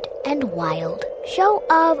 Weird and Wild. Show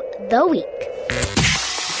of the week.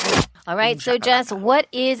 All right. So, Jess, what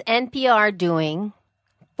is NPR doing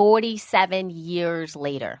 47 years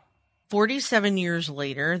later? 47 years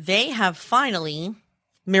later, they have finally,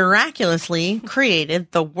 miraculously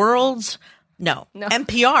created NPR's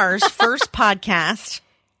first podcast.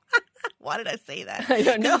 Why did I say that? I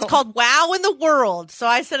don't know. It's called Wow in the World. So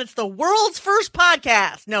I said it's the world's first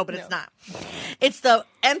podcast. No, but it's not. It's the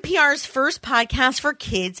NPR's first podcast for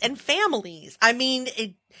kids and families. I mean,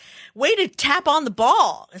 way to tap on the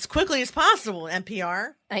ball as quickly as possible,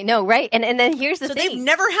 NPR. I know, right? And then here's the thing. So they've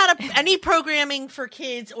never had any programming for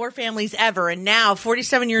kids or families ever. And now,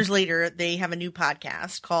 47 years later, they have a new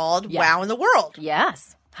podcast called Wow in the World.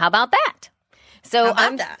 Yes. How about that? So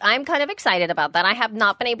that? I'm kind of excited about that. I have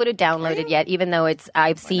not been able to download it yet, even though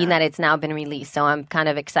I've seen that it's now been released. So I'm kind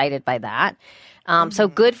of excited by that. So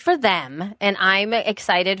good for them. And I'm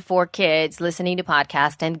excited for kids listening to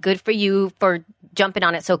podcasts, and good for you for jumping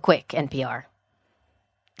on it so quick, NPR.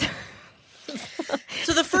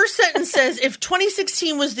 So the first sentence says, if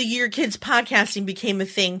 2016 was the year kids podcasting became a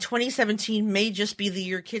thing, 2017 may just be the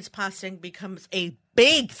year kids podcasting becomes a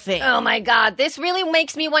big thing. Oh my God. This really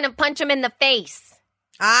makes me want to punch him in the face.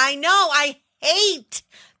 I know. I hate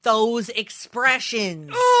those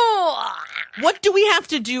expressions. Oh. What do we have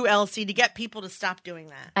to do, Elsie, to get people to stop doing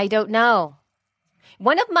that? I don't know.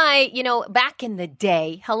 One of my, back in the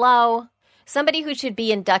day, somebody who should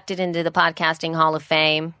be inducted into the Podcasting Hall of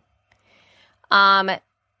Fame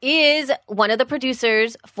is one of the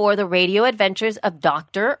producers for the radio adventures of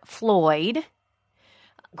Dr. Floyd,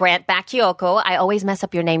 Grant Bakayoko. I always mess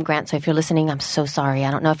up your name, Grant, so if you're listening, I'm so sorry. I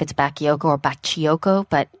don't know if it's Bakayoko or Bakayoko,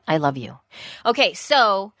 but I love you. Okay,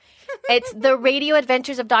 so it's the radio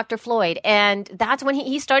adventures of Dr. Floyd, and that's when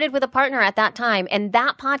he started with a partner at that time, and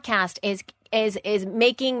that podcast is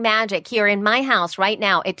making magic here in my house right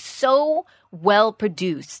now. It's so well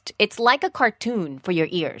produced. It's like a cartoon for your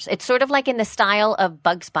ears. It's sort of like in the style of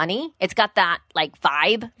Bugs Bunny. It's got that like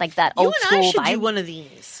vibe, like that old school vibe. You and I should do one of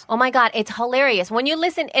these. Oh my God, it's hilarious. When you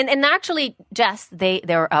listen, and actually, Jess,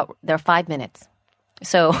 they're 5 minutes.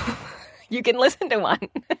 So you can listen to one.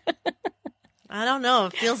 I don't know.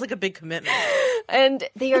 It feels like a big commitment. And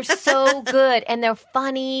they are so good, and they're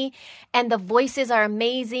funny, and the voices are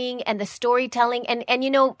amazing, and the storytelling. And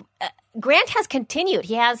Grant has continued.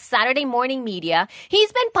 He has Saturday Morning Media.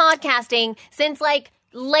 He's been podcasting since like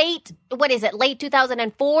late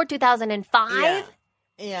 2004, 2005?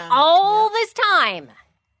 Yeah. All this time.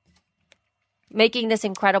 Making this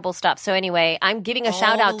incredible stuff. So anyway, I'm giving a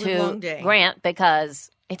shout out to Grant because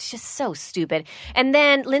it's just so stupid. And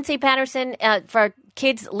then Lindsay Patterson for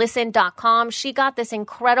KidsListen.com, she got this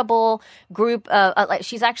incredible group.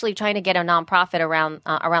 She's actually trying to get a nonprofit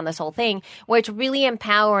around this whole thing, where it's really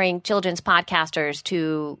empowering children's podcasters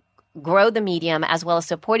to grow the medium as well as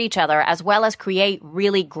support each other, as well as create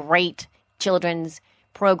really great children's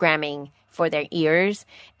programming for their ears.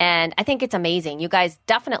 And I think it's amazing. You guys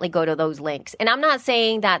definitely go to those links. And I'm not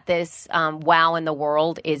saying that this Wow in the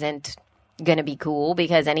World isn't going to be cool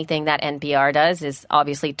because anything that NPR does is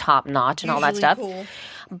obviously top notch and all that stuff. Cool.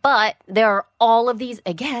 But there are all of these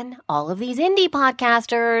indie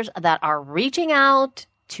podcasters that are reaching out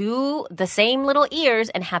to the same little ears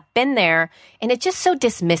and have been there. And it's just so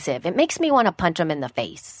dismissive. It makes me want to punch them in the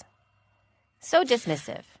face. So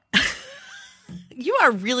dismissive. You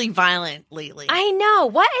are really violent lately. I know.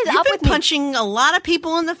 What is You've up been with me? punching a lot of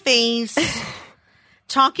people in the face,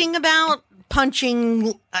 talking about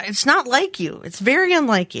punching. It's not like you. It's very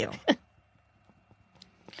unlike you.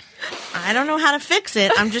 I don't know how to fix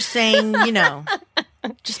it. I'm just saying,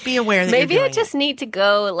 just be aware that Maybe you're I doing just need to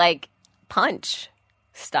go punch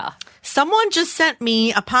stuff. Someone just sent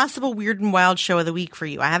me a possible Weird and Wild show of the week for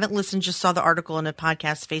you. I haven't listened, just saw the article in a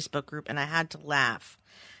podcast Facebook group, and I had to laugh.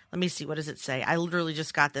 Let me see. What does it say? I literally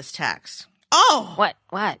just got this text. Oh!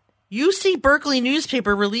 What? UC Berkeley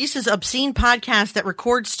newspaper releases obscene podcast that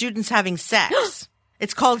records students having sex.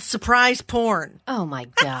 It's called Surprise Porn. Oh, my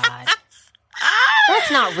God.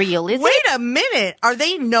 That's not real, is it? Wait a minute. Are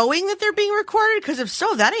they knowing that they're being recorded? Because if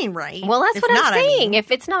so, that ain't right. Well, that's If what not, I'm saying. I mean,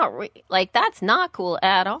 If it's not, that's not cool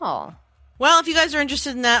at all. well, if you guys are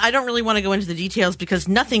interested in that, I don't really want to go into the details because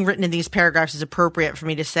nothing written in these paragraphs is appropriate for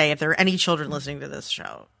me to say if there are any children listening to this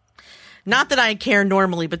show. Not that I care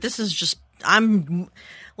normally, but this is just,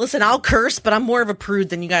 listen, I'll curse, but I'm more of a prude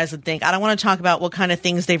than you guys would think. I don't want to talk about what kind of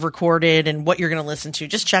things they've recorded and what you're going to listen to.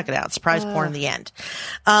 Just check it out. Surprise Porn in the end.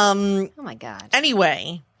 Oh, my God.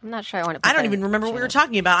 Anyway, I'm not sure I want to. I don't even remember what we were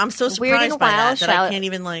talking about. I'm so surprised by that I can't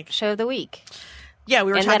even show of the week. Yeah,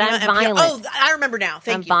 we were and talking that about I'm NPR. violent. Oh, I remember now.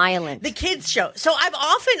 Thank I'm you. violent. The kids show. So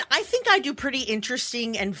I think I do pretty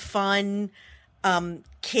interesting and fun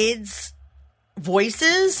kids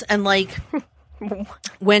voices, and when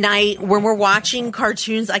we're watching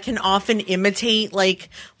cartoons, I can often imitate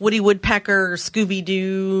Woody Woodpecker or Scooby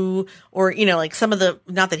Doo, or some of the,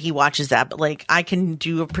 not that he watches that, but I can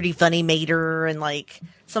do a pretty funny Mater and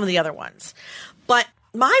some of the other ones. But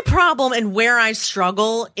my problem and where I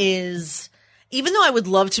struggle is, even though I would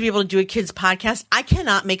love to be able to do a kids podcast, I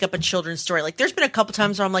cannot make up a children's story. There's been a couple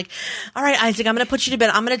times where I'm like, all right, Isaac, I'm going to put you to bed.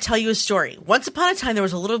 I'm going to tell you a story. Once upon a time, there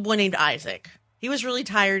was a little boy named Isaac. He was really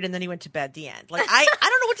tired, and then he went to bed. The end. I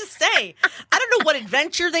don't know what to say. I don't know what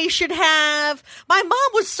adventure they should have. My mom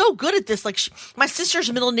was so good at this. My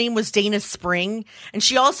sister's middle name was Dana Spring, and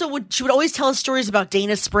she would always tell us stories about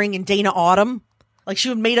Dana Spring and Dana Autumn. She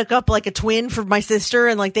would make up a twin for my sister,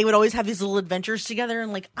 and they would always have these little adventures together.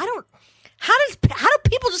 And how do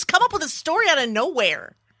people just come up with a story out of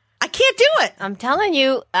nowhere? I can't do it. I'm telling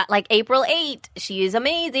you, April 8, she is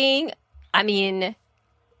amazing. I mean,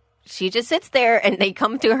 she just sits there and they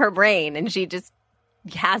come to her brain and she just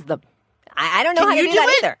has them. I don't know how to do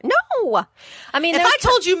that either. No. I mean, if I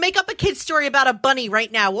told you make up a kid's story about a bunny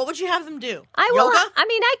right now, what would you have them do? Yoga? I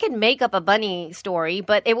mean, I could make up a bunny story,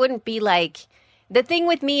 but it wouldn't be the thing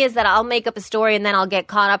with me is that I'll make up a story and then I'll get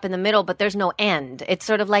caught up in the middle, but there's no end. It's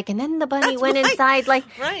sort of and then the bunny went inside, right.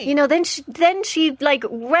 Then she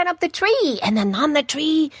ran up the tree, and then on the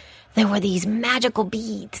tree there were these magical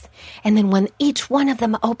beads. And then when each one of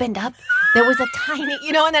them opened up, there was a tiny,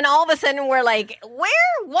 and then all of a sudden we're where?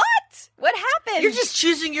 What? What happened? You're just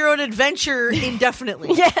choosing your own adventure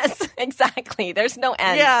indefinitely. Yes, exactly. There's no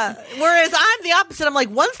end. Yeah. Whereas I'm the opposite.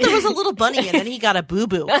 I'm once there was a little bunny and then he got a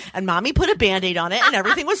boo-boo and mommy put a Band-Aid on it and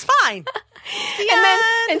everything was fine.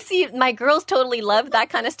 And see, my girls totally loved that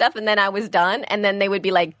kind of stuff. And then I was done. And then they would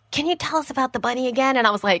be like, can you tell us about the bunny again? And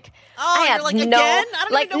I was like, oh, I you're no, again? I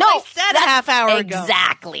don't even know what I said a half hour ago.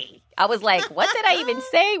 Exactly. I was like, what did I even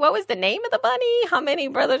say? What was the name of the bunny? How many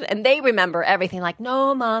brothers? And they remember everything.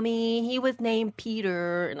 No, mommy, he was named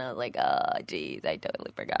Peter. And I was like, oh, geez, I totally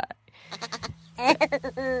forgot. That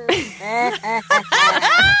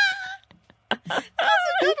was a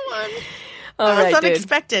good one. That was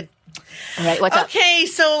unexpected. All right, what's up? Okay,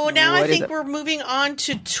 so now I think we're moving on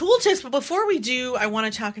to tool tips. But before we do, I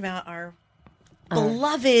want to talk about our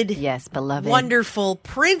beloved, wonderful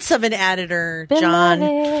prince of an editor, John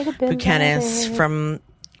Buchanan from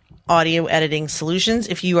Audio Editing Solutions.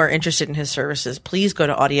 If you are interested in his services, please go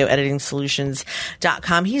to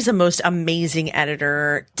audioeditingsolutions.com. He's the most amazing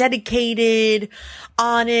editor, dedicated,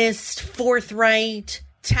 honest, forthright,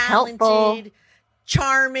 talented, helpful,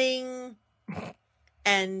 charming,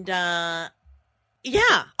 and all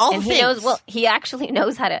the things. He actually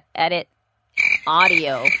knows how to edit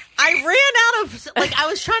audio. I ran out of I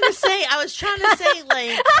was trying to say I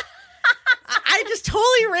just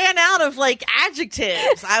totally ran out of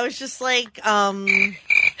adjectives. I was just and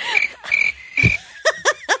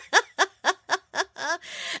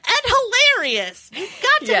hilarious. You've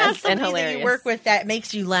got to have somebody that you work with that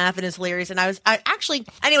makes you laugh and is hilarious. And I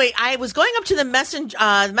was going up to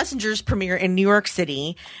the Messengers premiere in New York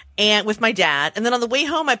City and with my dad. And then on the way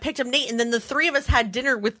home, I picked up Nate, and then the three of us had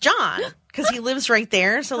dinner with John because he lives right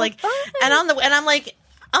there. So like, and I'm like,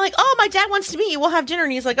 oh, my dad wants to meet you. We'll have dinner.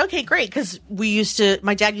 And he's like, okay, great. Because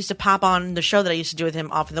my dad used to pop on the show that I used to do with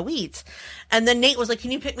him, Off in the Weeds. And then Nate was like,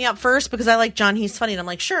 can you pick me up first? Because I like John. He's funny. And I'm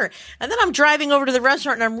like, sure. And then I'm driving over to the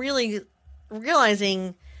restaurant and I'm really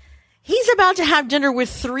realizing he's about to have dinner with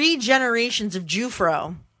 3 generations of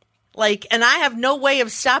Jufro. Like, and I have no way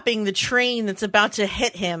of stopping the train that's about to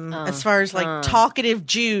hit him as far as like talkative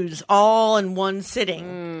Jews all in one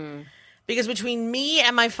sitting. Because between me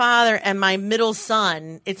and my father and my middle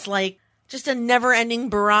son, it's like just a never-ending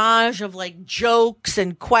barrage of like jokes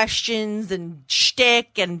and questions and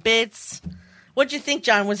shtick and bits. What'd you think,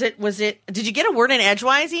 John? Was it? Did you get a word in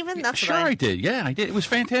edgewise even? That's sure, I did. Yeah, I did. It was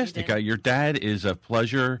fantastic. Your dad is a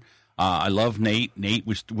pleasure. I love Nate. Nate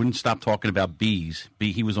wouldn't stop talking about bees.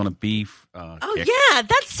 He was on a bee kick. Yeah,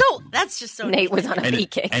 that's just so. Nate was on a bee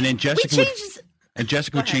kick, and then Jessica.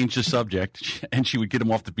 Jessica would change the subject, and she would get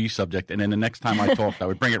him off the bee subject. And then the next time I talked, I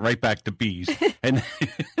would bring it right back to bees. And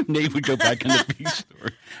Nate would go back in the bee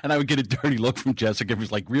story. And I would get a dirty look from Jessica. It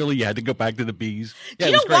was like, really? You had to go back to the bees? Yeah,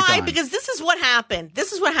 you know why? Because this is what happened.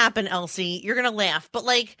 Elsie. You're going to laugh. But,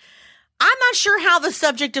 like, I'm not sure how the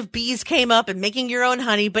subject of bees came up and making your own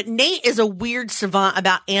honey, but Nate is a weird savant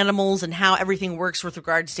about animals and how everything works with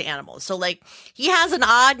regards to animals. So, like, he has an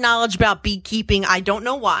odd knowledge about beekeeping. I don't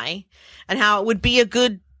know why. And how it would be a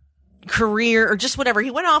good career or just whatever.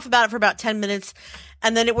 He went off about it for about 10 minutes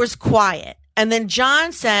and then it was quiet. And then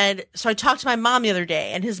John said, so I talked to my mom the other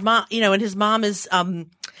day and his mom, and his mom is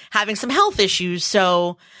having some health issues.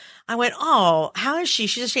 So I went, oh, how is she?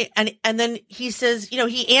 She's just, and then he says,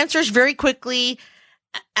 he answers very quickly.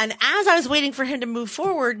 And as I was waiting for him to move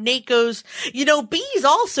forward, Nate goes, bees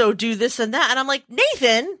also do this and that. And I'm like,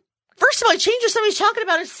 Nathan, first of all, I changed to somebody's talking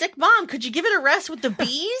about his sick mom. Could you give it a rest with the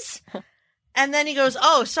bees? And then he goes,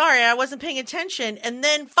 oh, sorry, I wasn't paying attention. And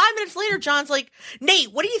then 5 minutes later, John's like,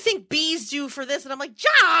 Nate, what do you think bees do for this? And I'm like,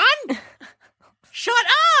 John, shut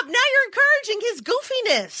up. Now you're encouraging his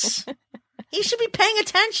goofiness. He should be paying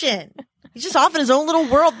attention. He's just off in his own little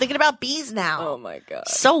world thinking about bees now. Oh, my God.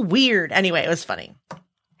 So weird. Anyway, it was funny.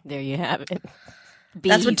 There you have it. Bees.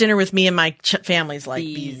 That's what dinner with me and my family's like,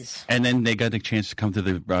 bees. And then they got the chance to come to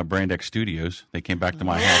the Brand X Studios. They came back to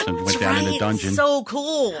my house and went down in the dungeon. So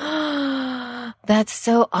cool. That's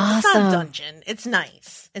so awesome. It's not a dungeon. It's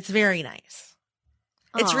nice. It's very nice.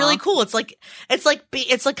 Aww. It's really cool. It's like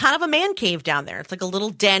kind of a man cave down there. It's like a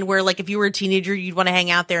little den where, like, if you were a teenager, you'd want to hang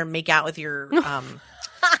out there and make out with your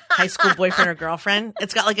high school boyfriend or girlfriend.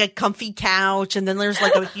 It's got like a comfy couch, and then there's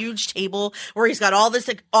like a huge table where he's got all this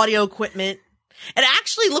like audio equipment. It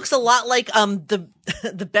actually looks a lot like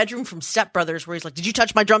the bedroom from Step Brothers, where he's like, "Did you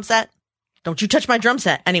touch my drum set? Don't you touch my drum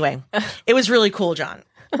set?" Anyway, it was really cool, John.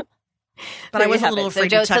 But I was a little afraid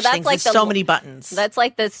to touch things with so many buttons. That's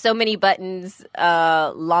like the so many buttons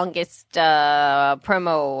longest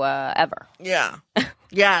promo ever. Yeah.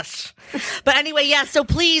 Yes. But anyway, yeah. So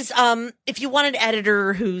please, if you want an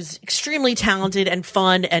editor who's extremely talented and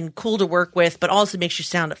fun and cool to work with, but also makes you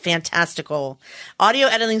sound fantastical,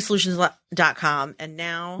 audioediting-solutions.com. And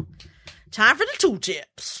now, time for the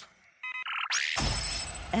tooltips.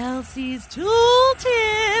 Elsie's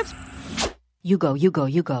tooltips. You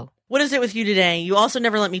go. What is it with you today? You also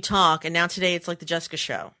never let me talk, and now today it's like the Jessica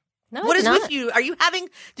show. No, what is not. with you?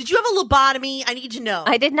 Did you have a lobotomy? I need to know.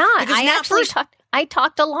 I did not. Because I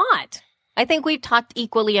talked a lot. I think we've talked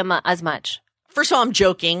equally as much. First of all, I'm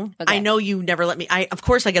joking. Okay. I know you never let me. Of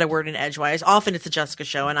course, I get a word in edgewise. Often it's the Jessica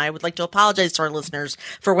show, and I would like to apologize to our listeners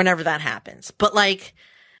for whenever that happens. But like,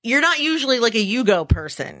 you're not usually like a you-go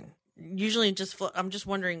person. Usually, I'm just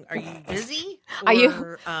wondering, are you busy? Are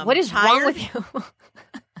you? What is tired? wrong with you?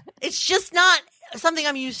 It's just not something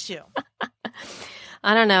I'm used to.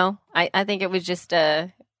 I don't know. I think it was just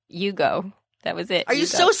you go. That was it. Are you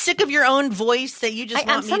so sick of your own voice that you just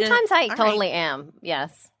want me to? Sometimes I totally am.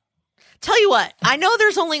 Yes. Tell you what, I know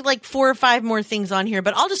there's only like 4 or 5 more things on here,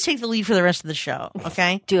 but I'll just take the lead for the rest of the show.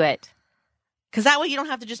 Okay? Do it. Because that way you don't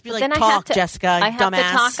have to just be like, then talk, Jessica, I have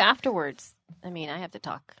dumbass. to talk afterwards. I mean, I have to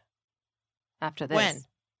talk after this. When?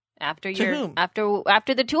 After to whom?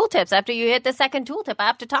 After the tooltips. After you hit the second tooltip, I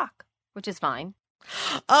have to talk, which is fine.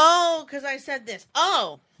 Oh, because I said this.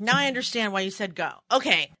 Oh, now I understand why you said go.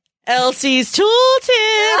 Okay. Elsie's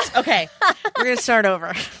tooltips. Okay. We're going to start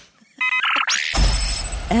over.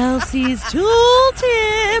 Elsie's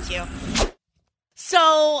tooltips. Thank you.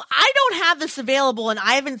 So I don't have this available and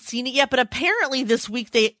I haven't seen it yet, but apparently this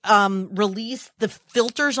week they released the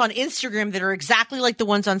filters on Instagram that are exactly like the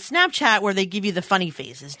ones on Snapchat where they give you the funny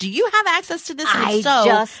faces. Do you have access to this? And I if so,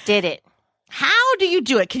 just did it. how do you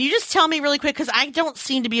do it? Can you just tell me really quick? Because I don't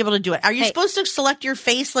seem to be able to do it. Are you supposed to select your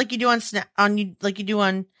face like you do on Snapchat?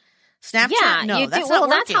 Yeah, No, you that's do. not Well,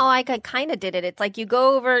 that's working. how I kind of did it. It's like you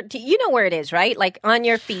go over to, you know where it is, right? Like on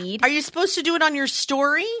your feed. Are you supposed to do it on your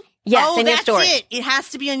story? Yes, in your that's story. it. It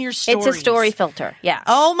has to be on your story. It's a story filter. Yeah.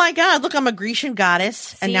 Oh my God! Look, I'm a Grecian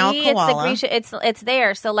goddess, and now a See, koala. it's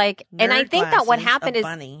there. So like, and I Nerd think that what glasses, happened a is,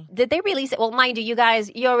 bunny. did they release it? Well, mind you, you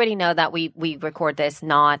guys, you already know that we record this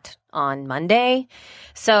not on Monday.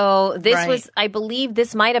 So this Right. was, I believe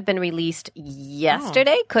this might have been released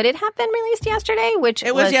yesterday. Could it have been released yesterday? Which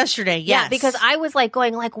It was yesterday, Yeah, yes. because I was like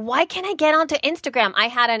going like, why can't I get onto Instagram? I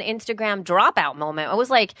had an Instagram dropout moment. It was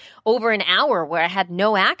like over an hour where I had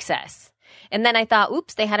no access. And then I thought,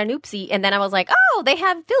 oops, they had an oopsie. And then I was like, oh, they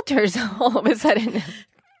have filters all of a sudden.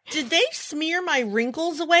 Did they smear my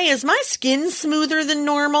wrinkles away? Is my skin smoother than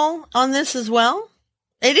normal on this as well?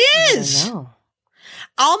 It is. No.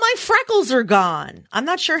 All my freckles are gone. I'm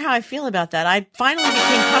not sure how I feel about that. I finally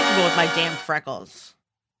became comfortable with my damn freckles.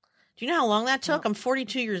 Do you know how long that took? I'm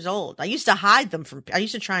 42 years old. I used to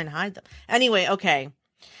try and hide them. Anyway, okay.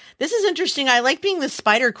 This is interesting. I like being the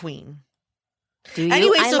Spider Queen. Do you?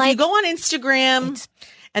 Anyway, I so if you like- go on Instagram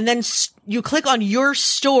and then you click on your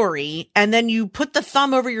story and then you put the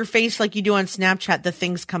thumb over your face like you do on Snapchat, the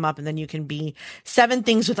things come up and then you can be 7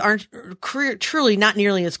 things with aren't truly not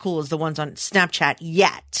nearly as cool as the ones on Snapchat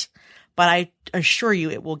yet. But I assure you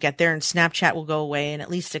it will get there and Snapchat will go away in at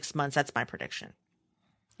least 6 months. That's my prediction.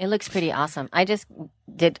 It looks pretty awesome. I just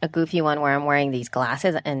did a goofy one where I'm wearing these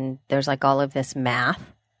glasses and there's like all of this math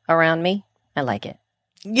around me. I like it.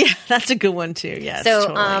 Yeah, that's a good one too. Yes.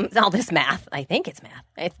 So, totally. all this math, I think it's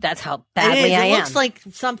math. That's how It badly is. I It am. looks like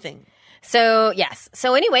something. So, yes.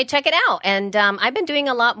 So, anyway, check it out. And I've been doing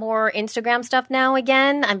a lot more Instagram stuff now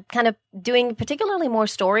again. I'm kind of doing particularly more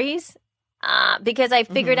stories because I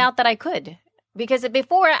figured out that I could. Because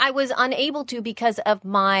before I was unable to because of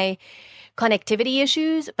my connectivity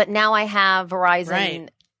issues, but now I have Verizon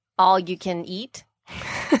Right. all you can eat.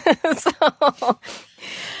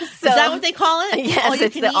 Is that what they call it? Yes,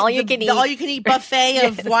 it's the all you can eat. The all you can eat buffet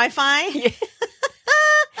of Wi-Fi.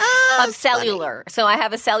 of cellular. So I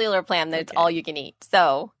have a cellular plan that's all you can eat.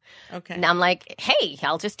 So Okay. and I'm like, hey,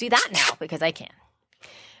 I'll just do that now because I can.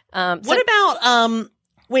 What about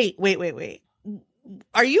wait.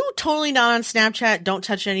 Are you totally not on Snapchat? Don't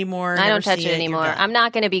touch it anymore. I never don't touch see it you're anymore. done? I'm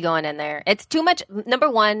not going to be going in there. It's too much. Number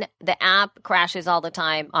one, the app crashes all the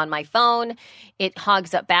time on my phone. It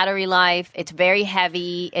hogs up battery life. It's very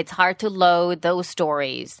heavy. It's hard to load those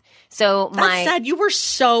stories. So That's sad. You were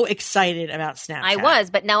so excited about Snapchat. I was,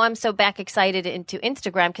 but now I'm so back excited into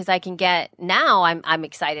Instagram because I can get now. I'm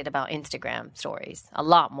excited about Instagram stories a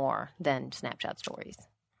lot more than Snapchat stories.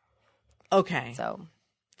 Okay. So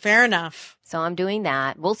Fair enough. I'm doing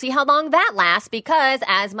that. We'll see how long that lasts because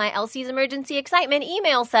as my Elsie's Emergency Excitement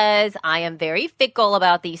email says, I am very fickle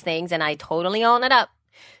about these things and I totally own it up.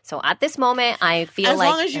 So at this moment, I feel As like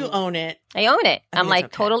long as you own it. I own it. I'm it's like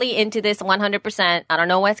okay. totally into this 100%. I don't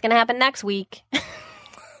know what's going to happen next week.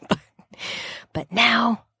 but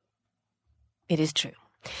now it is true.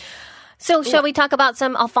 So shall we talk about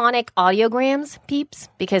some Alphonic audiograms, peeps?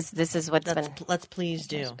 Because this is what's been... Let's please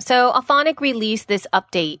do. So Alphonic released this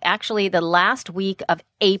update actually the last week of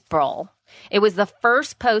April. It was the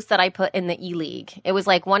first post that I put in the E-League. It was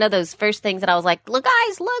like one of those first things that I was like, look,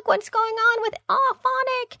 guys, look what's going on with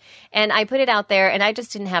Alphonic. And I put it out there and I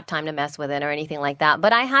just didn't have time to mess with it or anything like that.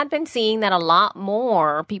 But I had been seeing that a lot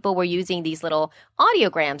more people were using these little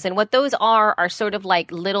audiograms. And what those are sort of like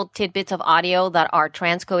little tidbits of audio that are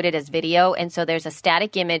transcoded as video. And so there's a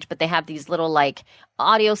static image, but they have these little like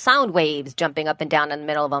audio sound waves jumping up and down in the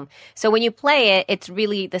middle of them. So when you play it, it's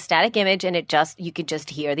really the static image and you could just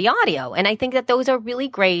hear the audio. And I think that those are really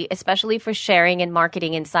great, especially for sharing and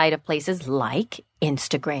marketing inside of places like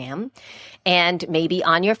Instagram and maybe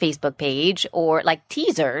on your Facebook page or like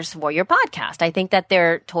teasers for your podcast. I think that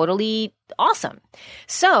they're totally awesome.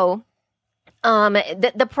 So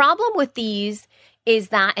the problem with these is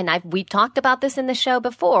that, and we've talked about this in the show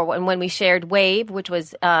before when we shared Wave, which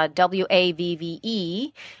was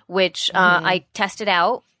WAVVE, which I tested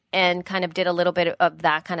out and kind of did a little bit of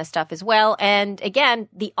that kind of stuff as well. And again,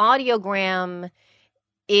 the audiogram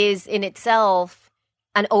is in itself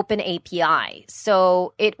an open API.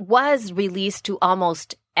 So it was released to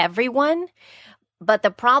almost everyone. But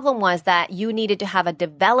the problem was that you needed to have a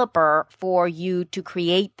developer for you to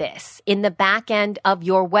create this in the back end of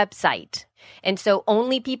your website. And so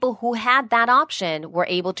only people who had that option were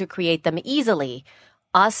able to create them easily.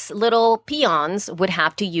 Us little peons would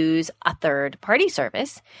have to use a third-party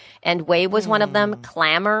service. And Wave was one of them.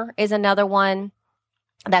 Clamor is another one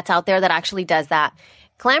that's out there that actually does that.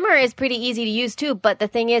 Clamor is pretty easy to use too, but the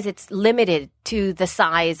thing is it's limited to the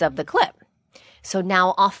size of the clip. So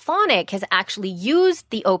now Auphonic has actually used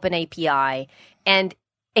the Open API and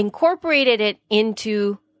incorporated it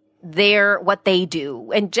into what they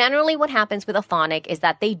do. And generally what happens with Auphonic is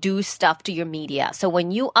that they do stuff to your media. So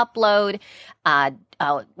when you upload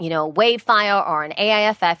WAV file or an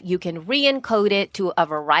AIFF, you can re-encode it to a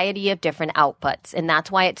variety of different outputs. And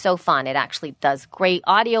that's why it's so fun. It actually does great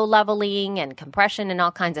audio leveling and compression and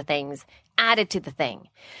all kinds of things added to the thing.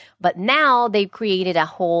 But now they've created a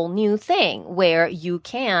whole new thing where you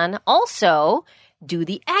can also do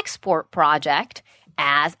the export project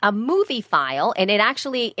as a movie file. And it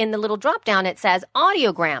actually, in the little drop down, it says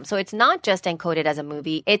audiogram. So it's not just encoded as a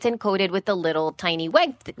movie. It's encoded with the little tiny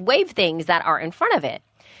wave things that are in front of it.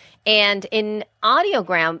 And in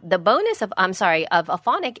audiogram, the bonus of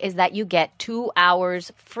Auphonic is that you get 2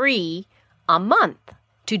 hours free a month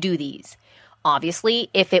to do these. Obviously,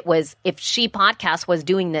 if She Podcast was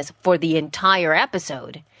doing this for the entire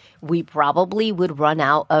episode, we probably would run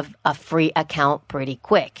out of a free account pretty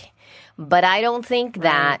quick. But I don't think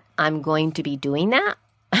that I'm going to be doing that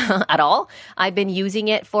at all. I've been using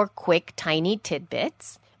it for quick, tiny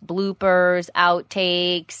tidbits, bloopers,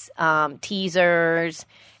 outtakes, teasers,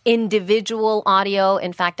 individual audio.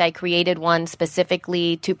 In fact, I created one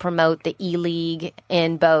specifically to promote the E-League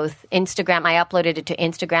in both Instagram. I uploaded it to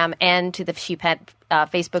Instagram and to the ShePet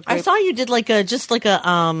Facebook group. I saw you did like a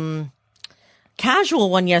casual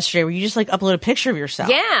one yesterday where you just like upload a picture of yourself.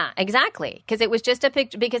 Yeah, exactly. Because it was just a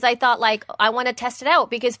picture, because I thought like, I want to test it out.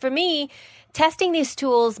 Because for me, testing these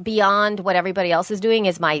tools beyond what everybody else is doing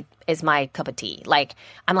is my cup of tea. Like,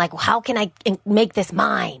 I'm like, well, how can I make this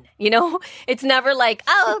mine? You know, it's never like,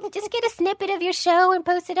 oh, just get a snippet of your show and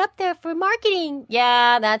post it up there for marketing.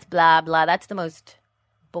 Yeah, that's blah, blah. That's the most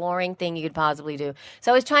boring thing you could possibly do.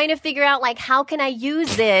 So I was trying to figure out like, how can I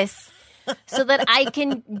use this so that I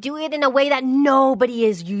can do it in a way that nobody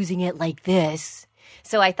is using it like this.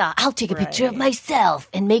 So I thought, I'll take a picture of myself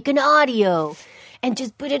and make an audio and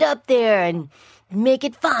just put it up there and make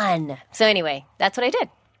it fun. So anyway, that's what I did.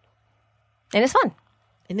 And it's fun.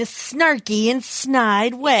 In a snarky and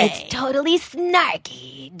snide way. It's totally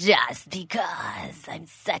snarky just because I'm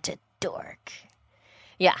such a dork.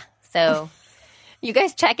 Yeah, so you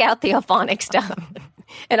guys check out the Auphonic stuff.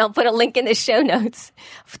 And I'll put a link in the show notes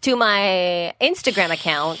to my Instagram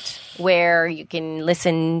account where you can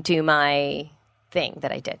listen to my thing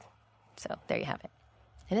that I did. So there you have it.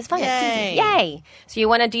 And it's fun. Yay. It's easy. Yay. So you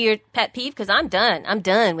want to do your pet peeve? Because I'm done. I'm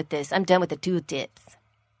done with this. I'm done with the tooltips.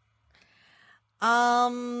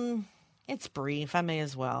 It's brief. I may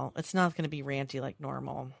as well. It's not going to be ranty like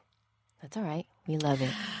normal. That's all right. We love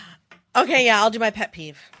it. Okay, yeah, I'll do my pet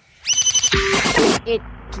peeve. It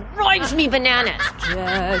drives me bananas.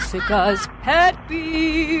 Jessica's pet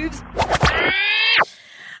peeves.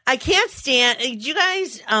 I can't stand. Did you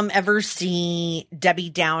guys ever see Debbie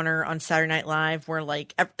Downer on Saturday Night Live, where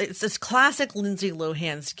like it's this classic Lindsay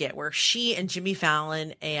Lohan skit where she and Jimmy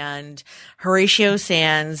Fallon and Horatio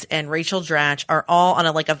Sands and Rachel Dratch are all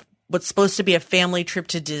on what's supposed to be a family trip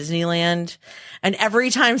to Disneyland, and every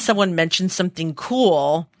time someone mentions something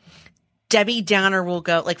cool, Debbie Downer will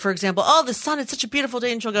go, like, for example, oh, the sun, it's such a beautiful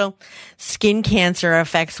day. And she'll go, skin cancer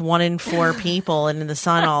affects 1 in 4 people and in the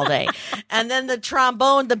sun all day. And then the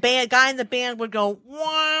guy in the band would go,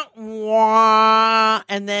 wah, wah.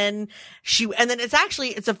 And then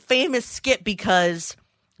it's a famous skit because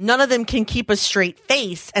none of them can keep a straight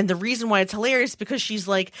face. And the reason why it's hilarious is because she's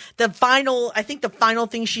like, the final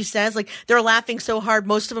thing she says, like, they're laughing so hard,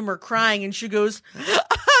 most of them are crying. And she goes,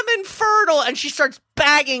 I'm infertile. And she starts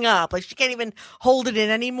bagging up. Like, she can't even hold it in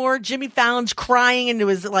anymore. Jimmy Fallon's crying into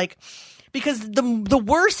his, like, because the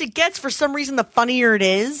worse it gets, for some reason, the funnier it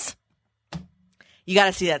is. You got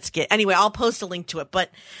to see that skit. Anyway, I'll post a link to it. But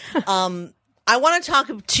I want to talk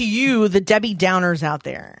to you, the Debbie Downers out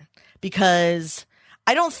there, because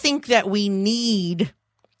I don't think that we need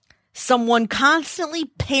someone constantly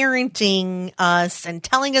parenting us and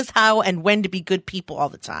telling us how and when to be good people all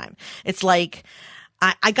the time. It's like,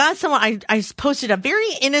 I got someone, I posted a very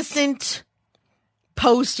innocent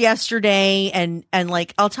post yesterday and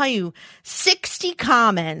like, I'll tell you, 60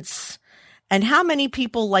 comments, and how many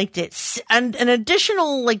people liked it? And an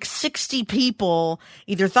additional like 60 people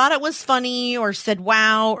either thought it was funny or said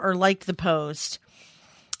wow or liked the post.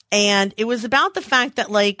 And it was about the fact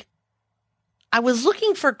that, like, I was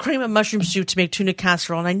looking for cream of mushroom soup to make tuna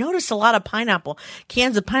casserole, and I noticed a lot of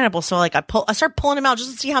cans of pineapple. So like I start pulling them out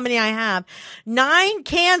just to see how many I have. 9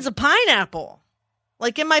 cans of pineapple,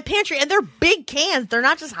 like in my pantry, and they're big cans. They're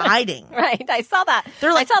not just hiding. Right. I saw that.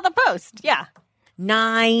 I saw the post. Yeah.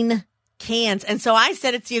 9 cans. And so I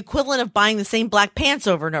said it's the equivalent of buying the same black pants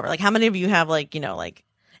over and over. Like, how many of you have like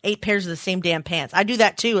 8 pairs of the same damn pants? I do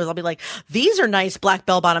that too. I'll be like, these are nice black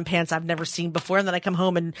bell bottom pants I've never seen before. And then I come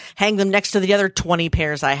home and hang them next to the other 20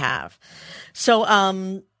 pairs I have. So,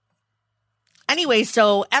 anyway,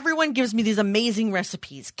 so everyone gives me these amazing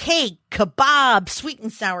recipes: cake, kebab, sweet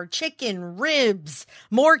and sour chicken, ribs,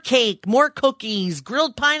 more cake, more cookies,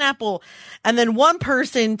 grilled pineapple. And then one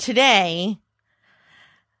person today,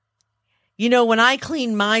 when I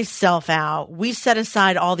clean myself out, we set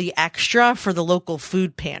aside all the extra for the local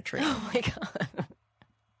food pantry. Oh my God.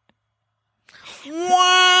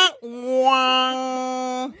 Wah,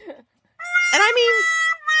 wah. And I mean,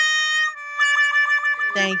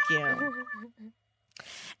 thank you.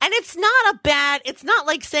 And it's not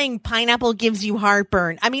like saying pineapple gives you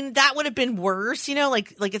heartburn. I mean, that would have been worse,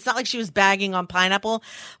 like it's not like she was bagging on pineapple,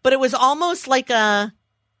 but it was almost like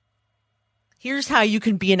here's how you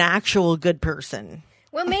can be an actual good person.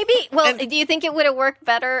 Well, maybe. Well, do you think it would have worked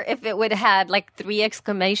better if it would have had like 3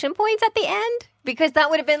 exclamation points at the end? Because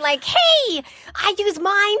that would have been like, hey, I use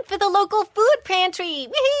mine for the local food pantry.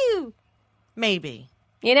 Woohoo! Maybe.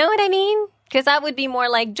 You know what I mean? Because that would be more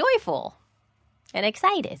like joyful and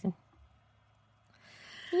excited.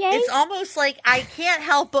 Yay. It's almost like I can't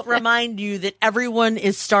help but remind you that everyone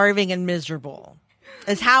is starving and miserable.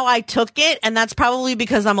 Is how I took it, and that's probably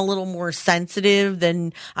because I'm a little more sensitive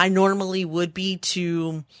than I normally would be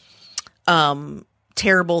to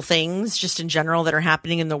terrible things just in general that are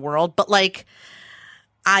happening in the world. But like,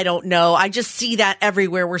 I don't know. I just see that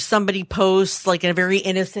everywhere where somebody posts like a very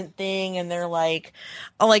innocent thing and they're like,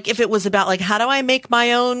 oh, like if it was about like, how do I make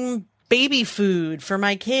my own baby food for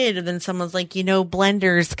my kid? And then someone's like,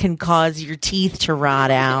 blenders can cause your teeth to rot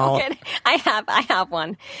out. Okay. I have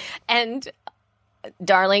one. And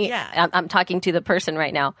darling, yeah. I'm talking to the person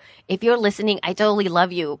right now. If you're listening, I totally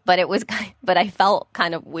love you, but I felt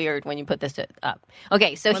kind of weird when you put this up.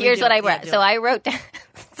 Okay, so here's what I wrote. So I wrote down,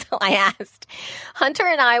 so I asked, Hunter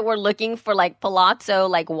and I were looking for like palazzo,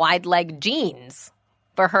 like wide leg jeans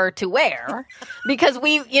for her to wear because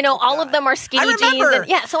we, all of them are skinny I remember. jeans. And,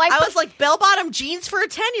 yeah, so I was like, bell bottom jeans for a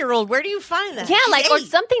 10-year-old. Where do you find that? Yeah, She's like 8. or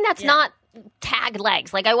something that's not tag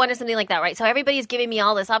legs. Like I wanted something like that, right? So everybody's giving me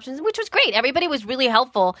all this options, which was great. Everybody was really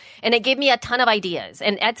helpful, and it gave me a ton of ideas.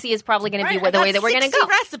 And Etsy is probably going to be the way that we're going to go.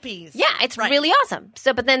 Recipes. Yeah, it's really awesome.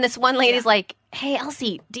 So, but then this one lady's like, "Hey,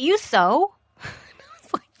 Elsie, do you sew?"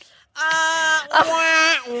 I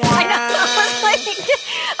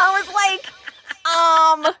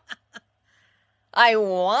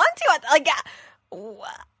want to. Like,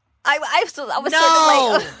 I was sort of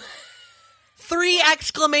like. 3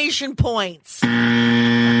 exclamation points. Did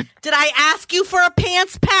I ask you for a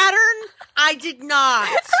pants pattern? I did not.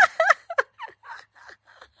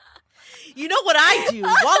 You know what I do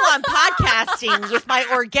while I'm podcasting with my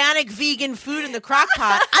organic vegan food in the crock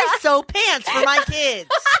pot? I sew pants for my kids.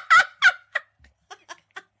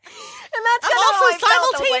 And that's I'm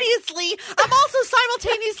also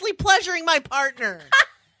simultaneously pleasuring my partner.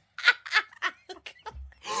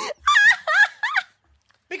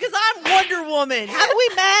 Because I'm Wonder Woman. Have we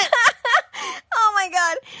met? Oh my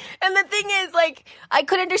God. And the thing is, like, I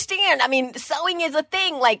could understand. I mean, sewing is a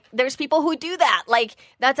thing. Like, there's people who do that. Like,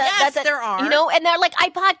 there are. And they're like,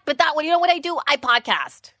 but that one, you know what I do? I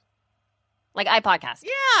podcast. Like, I podcast.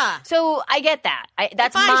 Yeah. So I get that.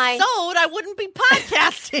 If I sewed, I wouldn't be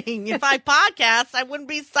podcasting. If I podcast, I wouldn't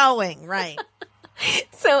be sewing. Right.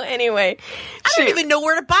 So anyway. I don't even know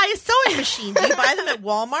where to buy a sewing machine. Do you buy them at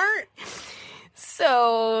Walmart?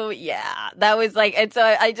 So, yeah, that was like, and so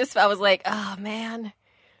I was like, oh man,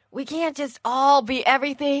 we can't just all be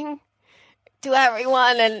everything to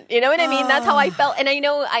everyone. And you know what I mean? That's how I felt. And I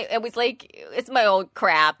know I was like, it's my old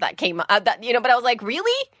crap that came up, but I was like,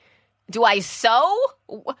 really? Do I sew?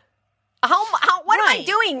 What am I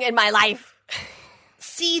doing in my life?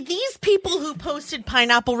 See, these people who posted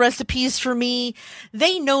pineapple recipes for me,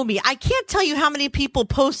 they know me. I can't tell you how many people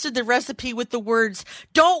posted the recipe with the words,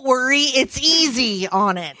 "Don't worry, it's easy"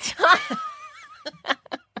 on it.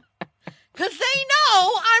 Because they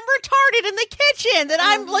know I'm retarded in the kitchen, that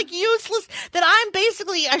I'm like useless, that I'm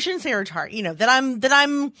basically, I shouldn't say retarded, that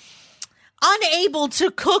I'm unable to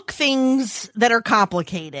cook things that are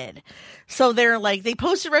complicated. So they're like, they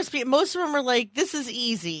post a recipe, and most of them are like, this is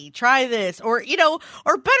easy, try this. Or,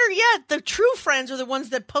 or better yet, the true friends are the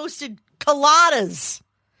ones that posted coladas.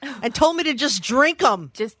 and told me to just drink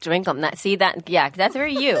them. Just drink them. See that? Yeah, that's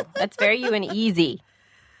very you. That's very you and easy.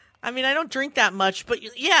 I mean, I don't drink that much, but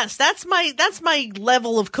yes, that's my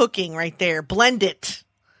level of cooking right there. Blend it.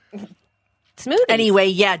 Smoothies. Anyway,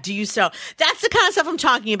 yeah, do you so. That's the kind of stuff I'm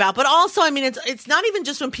talking about. But also, I mean, it's not even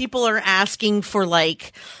just when people are asking for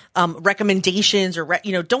like recommendations or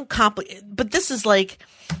don't complicate. But this is like,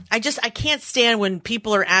 I can't stand when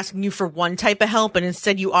people are asking you for one type of help and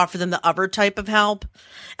instead you offer them the other type of help.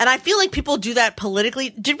 And I feel like people do that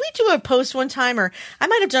politically. Did we do a post one time, or I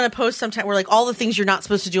might have done a post sometime where like all the things you're not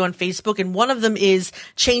supposed to do on Facebook, and one of them is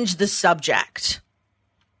change the subject.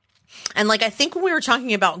 And like, I think when we were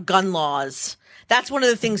talking about gun laws, that's one of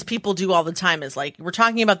the things people do all the time is like, we're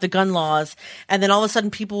talking about the gun laws, and then all of a sudden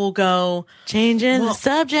people will go, changing the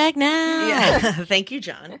subject now. Yeah. Thank you,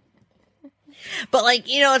 John. But like,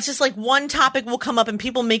 it's just like one topic will come up and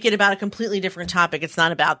people make it about a completely different topic. It's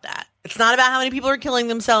not about that. It's not about how many people are killing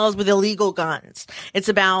themselves with illegal guns. It's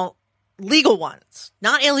about legal ones,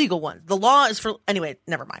 not illegal ones. The law is for, anyway,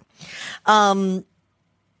 never mind.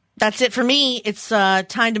 That's it for me. It's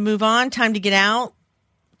time to move on, time to get out,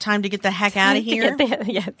 time to get the heck out of here.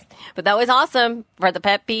 Yes. But that was awesome for the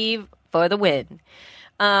pet peeve for the win.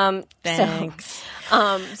 Thanks.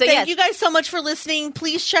 Thank you guys so much for listening.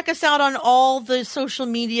 Please check us out on all the social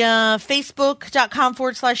media,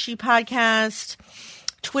 facebook.com/ShePodcast,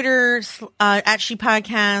 Twitter at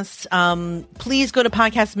ShePodcast. Please go to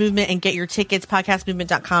Podcast Movement and get your tickets,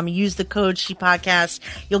 podcastmovement.com. Use the code ShePodcast.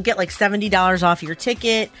 You'll get like $70 off your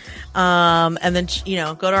ticket. And then,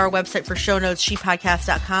 go to our website for show notes,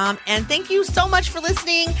 ShePodcast.com. And thank you so much for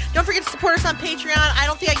listening. Don't forget to support us on Patreon. I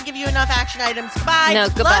don't think I can give you enough action items. Goodbye. No,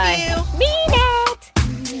 goodbye. Love you. Mean it.